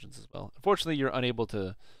the intelligence as well. Unfortunately, you're unable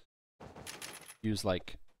to use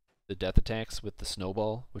like the death attacks with the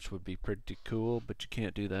snowball, which would be pretty cool, but you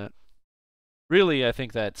can't do that. Really, I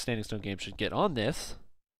think that Standing Stone Games should get on this.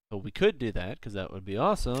 So we could do that, because that would be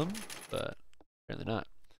awesome, but apparently not.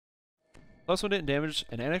 +1 hit and damage,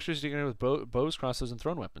 and extra sticking with bows, crossbows, and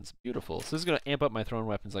thrown weapons. Beautiful. So this is going to amp up my thrown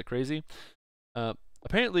weapons like crazy.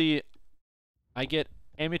 Apparently, I get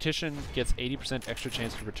ammunition gets 80% extra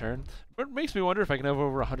chance to return. But it makes me wonder if I can have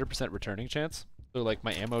over 100% returning chance. So like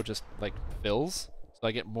my ammo just like fills, so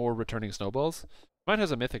I get more returning snowballs. Mine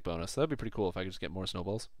has a mythic bonus, so that'd be pretty cool if I could just get more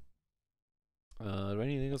snowballs. Do I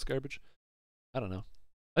need anything else garbage? I don't know.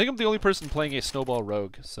 I think I'm the only person playing a snowball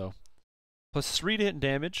rogue, so +3 to hit and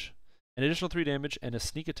damage, an additional 3 damage, and a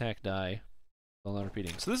sneak attack die while not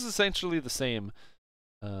repeating. So this is essentially the same.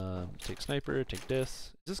 Take sniper, take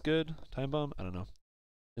this. Is this good? Time bomb? I don't know.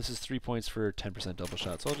 This is 3 points for 10% double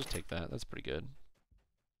shot, so I'll just take that. That's pretty good.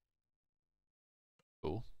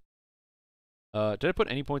 Cool. Did I put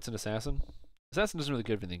any points in Assassin? Assassin doesn't really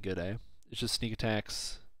give anything good, eh? It's just sneak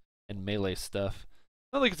attacks and melee stuff.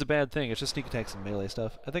 Not like it's a bad thing, it's just sneak attacks and melee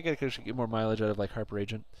stuff. I think I could actually get more mileage out of like Harper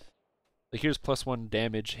Agent. Like here's +1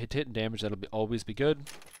 damage, hit and damage, that'll always be good.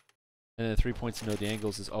 And then 3 points to know the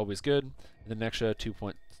angles is always good. And then an extra 2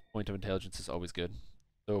 point of intelligence is always good.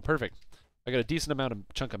 So perfect. I got a decent amount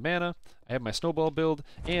of chunk of mana, I have my snowball build,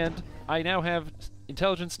 and I now have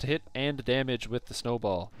intelligence to hit and damage with the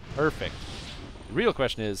snowball. Perfect. The real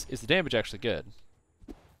question is the damage actually good?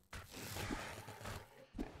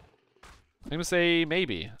 I'm gonna say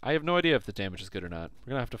maybe. I have no idea if the damage is good or not. We're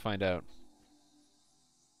gonna have to find out.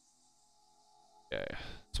 Okay.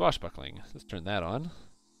 Swashbuckling. Let's turn that on.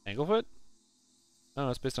 Anglefoot? Oh,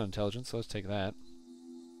 it's based on intelligence, so let's take that.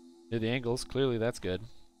 Do the angles. Clearly that's good.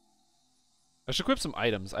 I should equip some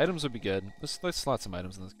items. Items would be good. Let's slot some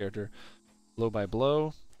items in this character. Blow by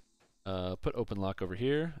blow. Put open lock over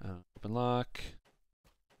here. Open lock.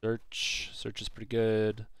 Search. Search is pretty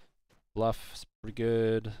good. Bluff is pretty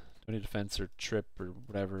good. 20 defense or trip or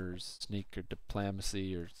whatever. Sneak or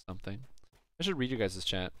diplomacy or something. I should read you guys'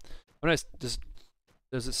 chat. When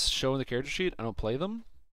does it show in the character sheet? I don't play them.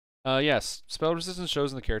 Yes. Spell resistance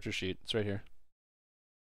shows in the character sheet. It's right here.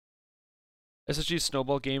 SSG's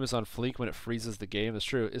Snowball game is on fleek when it freezes the game. That's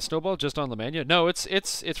true. Is Snowball just on Lemania? No, it's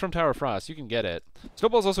from Tower of Frost. You can get it.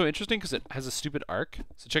 Snowball's also interesting because it has a stupid arc.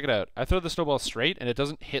 So check it out. I throw the snowball straight and it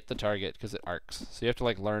doesn't hit the target because it arcs. So you have to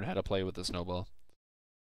like learn how to play with the snowball.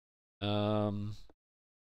 What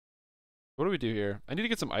do we do here? I need to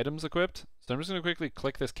get some items equipped. So I'm just going to quickly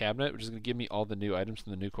click this cabinet, which is going to give me all the new items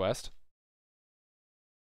from the new quest.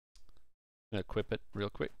 I'm going to equip it real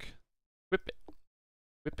quick. Equip it.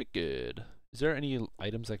 Equip it good. Is there any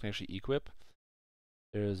items I can actually equip?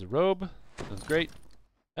 There's a robe. Sounds great.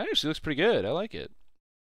 That actually looks pretty good. I like it.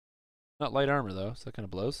 Not light armor though, so that kind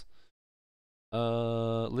of blows.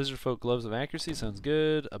 Lizard folk gloves of accuracy. Sounds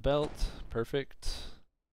good. A belt. Perfect.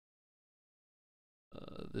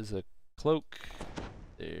 There's a cloak.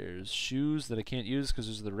 There's shoes that I can't use because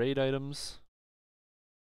those are the raid items.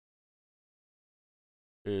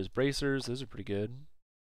 There's bracers. Those are pretty good.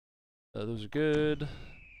 Those are good.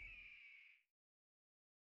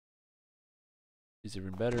 These are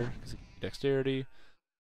even better because dexterity,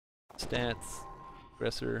 stats,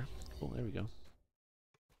 aggressor. Cool, there we go.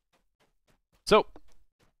 So,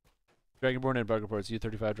 Dragonborn and bug reports.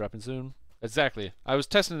 U35 dropping soon. Exactly. I was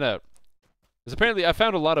testing it out. Because apparently I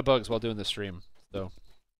found a lot of bugs while doing this stream. So,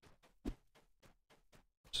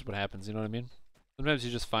 just what happens, you know what I mean? Sometimes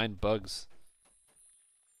you just find bugs.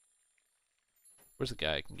 Where's the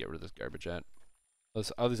guy I can get rid of this garbage at?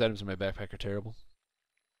 All these items in my backpack are terrible.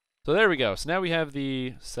 So there we go. So now we have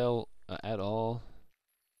the sell at all.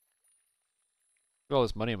 Look at all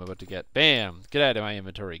this money I'm about to get. Bam! Get out of my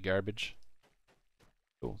inventory, garbage.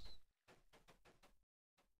 Cool.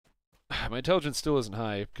 My intelligence still isn't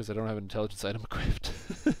high because I don't have an intelligence item equipped.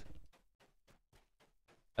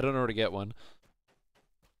 I don't know where to get one.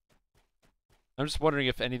 I'm just wondering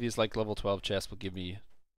if any of these like level 12 chests will give me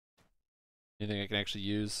anything I can actually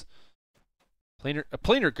use. A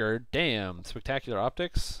planar gird, damn. Spectacular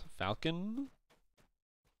optics. Falcon.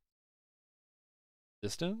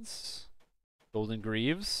 Distance. Golden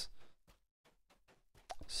greaves.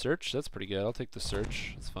 Search, that's pretty good. I'll take the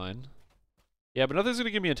search. That's fine. Yeah, but nothing's gonna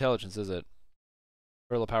give me intelligence, is it?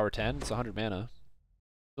 Pearl of Power 10. It's 100 mana.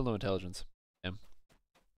 Still no intelligence. Damn.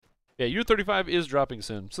 Yeah, U35 is dropping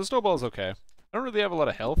soon, so Snowball's okay. I don't really have a lot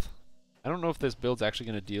of health. I don't know if this build's actually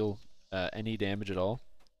gonna deal any damage at all.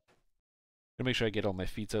 Gonna make sure I get all my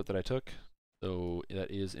feats out that I took. So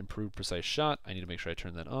that is improved precise shot. I need to make sure I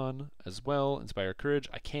turn that on as well. Inspire courage.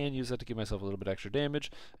 I can use that to give myself a little bit extra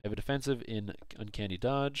damage. I have a defensive in uncanny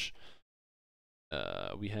dodge.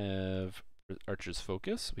 We have archer's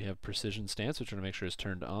focus. We have precision stance, which we're gonna make sure is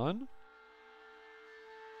turned on.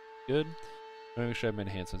 Good. I'm gonna make sure I have my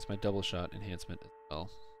enhancements. My double shot enhancement as well.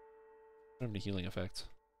 I don't have any healing effects.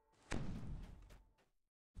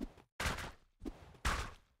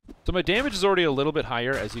 So my damage is already a little bit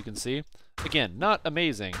higher, as you can see. Again, not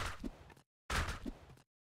amazing,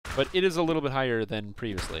 but it is a little bit higher than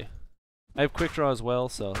previously. I have quick draw as well,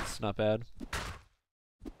 so it's not bad.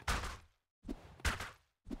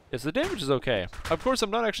 Yes, the damage is okay. Of course,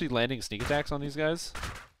 I'm not actually landing sneak attacks on these guys.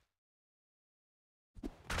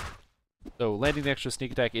 So landing the extra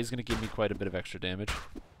sneak attack is going to give me quite a bit of extra damage.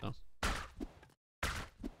 Oh.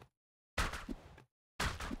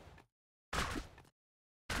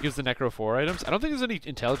 Gives the Necro 4 items. I don't think there's any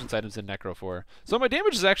intelligence items in Necro 4. So my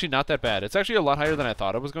damage is actually not that bad. It's actually a lot higher than I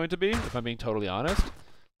thought it was going to be, if I'm being totally honest.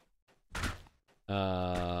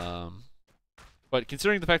 But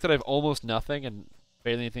considering the fact that I have almost nothing and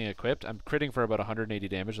barely anything equipped, I'm critting for about 180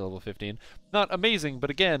 damage at level 15. Not amazing, but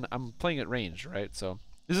again, I'm playing at range, right? So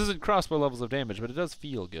this isn't crossbow levels of damage, but it does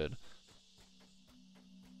feel good.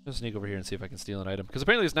 I'll sneak over here and see if I can steal an item. Because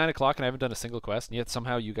apparently it's 9 o'clock and I haven't done a single quest, and yet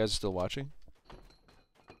somehow you guys are still watching.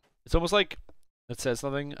 It's almost like it says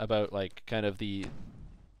something about like kind of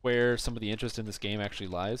where some of the interest in this game actually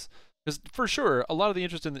lies. Because for sure, a lot of the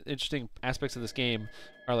interesting aspects of this game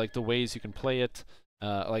are like the ways you can play it,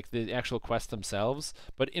 like the actual quests themselves.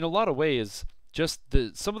 But in a lot of ways, just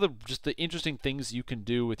some of the interesting things you can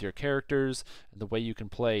do with your characters and the way you can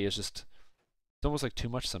play is just it's almost like too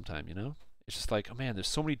much sometimes, you know? It's just like, oh man, there's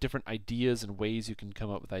so many different ideas and ways you can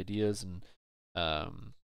come up with ideas and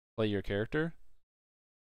play your character.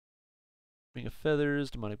 Ring of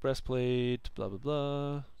Feathers, Demonic Breastplate, blah blah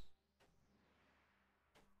blah.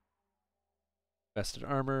 Vested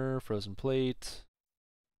Armor, Frozen Plate.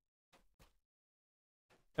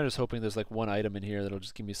 I'm just hoping there's like one item in here that'll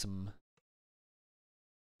just give me some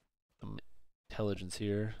intelligence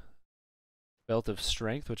here. Belt of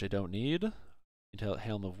Strength, which I don't need.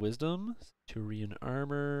 Helm of Wisdom, Turian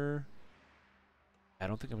Armor. I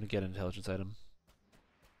don't think I'm going to get an intelligence item.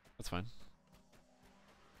 That's fine.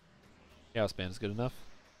 Chaos Band is good enough.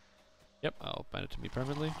 Yep, I'll bind it to me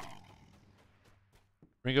permanently.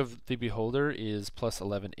 Ring of the Beholder is plus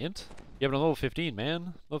 11 int. Yeah, but I'm level 15,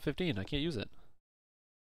 man. Level 15, I can't use it.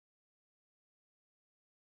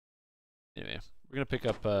 Anyway, we're going to pick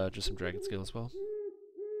up just some Dragon Scale as well.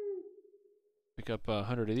 Pick up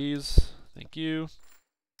 100 of these. Thank you.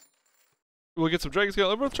 We'll get some Dragon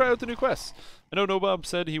Scale and we'll try out the new quests. I know Nobob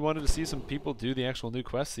said he wanted to see some people do the actual new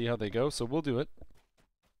quests, see how they go, so we'll do it.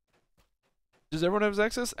 Does everyone have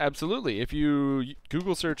access? Absolutely. If you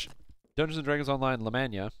Google search Dungeons & Dragons Online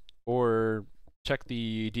Lamania, or check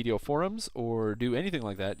the DDO forums, or do anything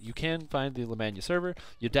like that, you can find the Lamania server.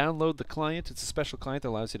 You download the client. It's a special client that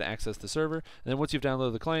allows you to access the server. And then once you've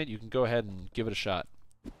downloaded the client, you can go ahead and give it a shot.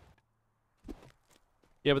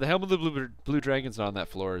 Yeah, but the helm of the blue dragon's not on that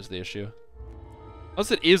floor is the issue.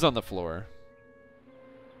 Unless it is on the floor,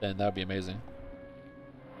 then that would be amazing.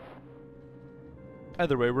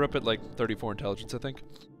 Either way, we're up at like 34 intelligence, I think.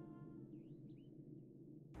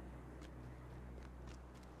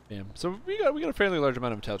 Damn. So we got a fairly large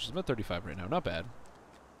amount of intelligence. I'm at 35 right now. Not bad.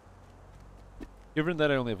 Given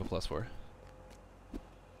that I only have a +4.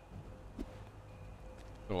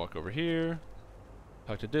 Gonna walk over here.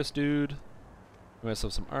 Talk to this dude. Give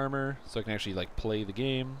myself some armor so I can actually like play the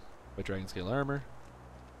game by dragon scale armor.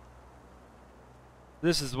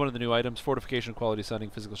 This is one of the new items: fortification, quality sunning,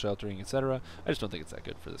 physical sheltering, etc. I just don't think it's that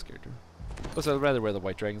good for this character. Plus, I'd rather wear the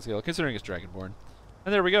white dragon scale, considering it's dragonborn.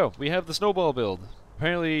 And there we go. We have the snowball build.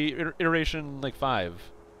 Apparently, iteration like 5.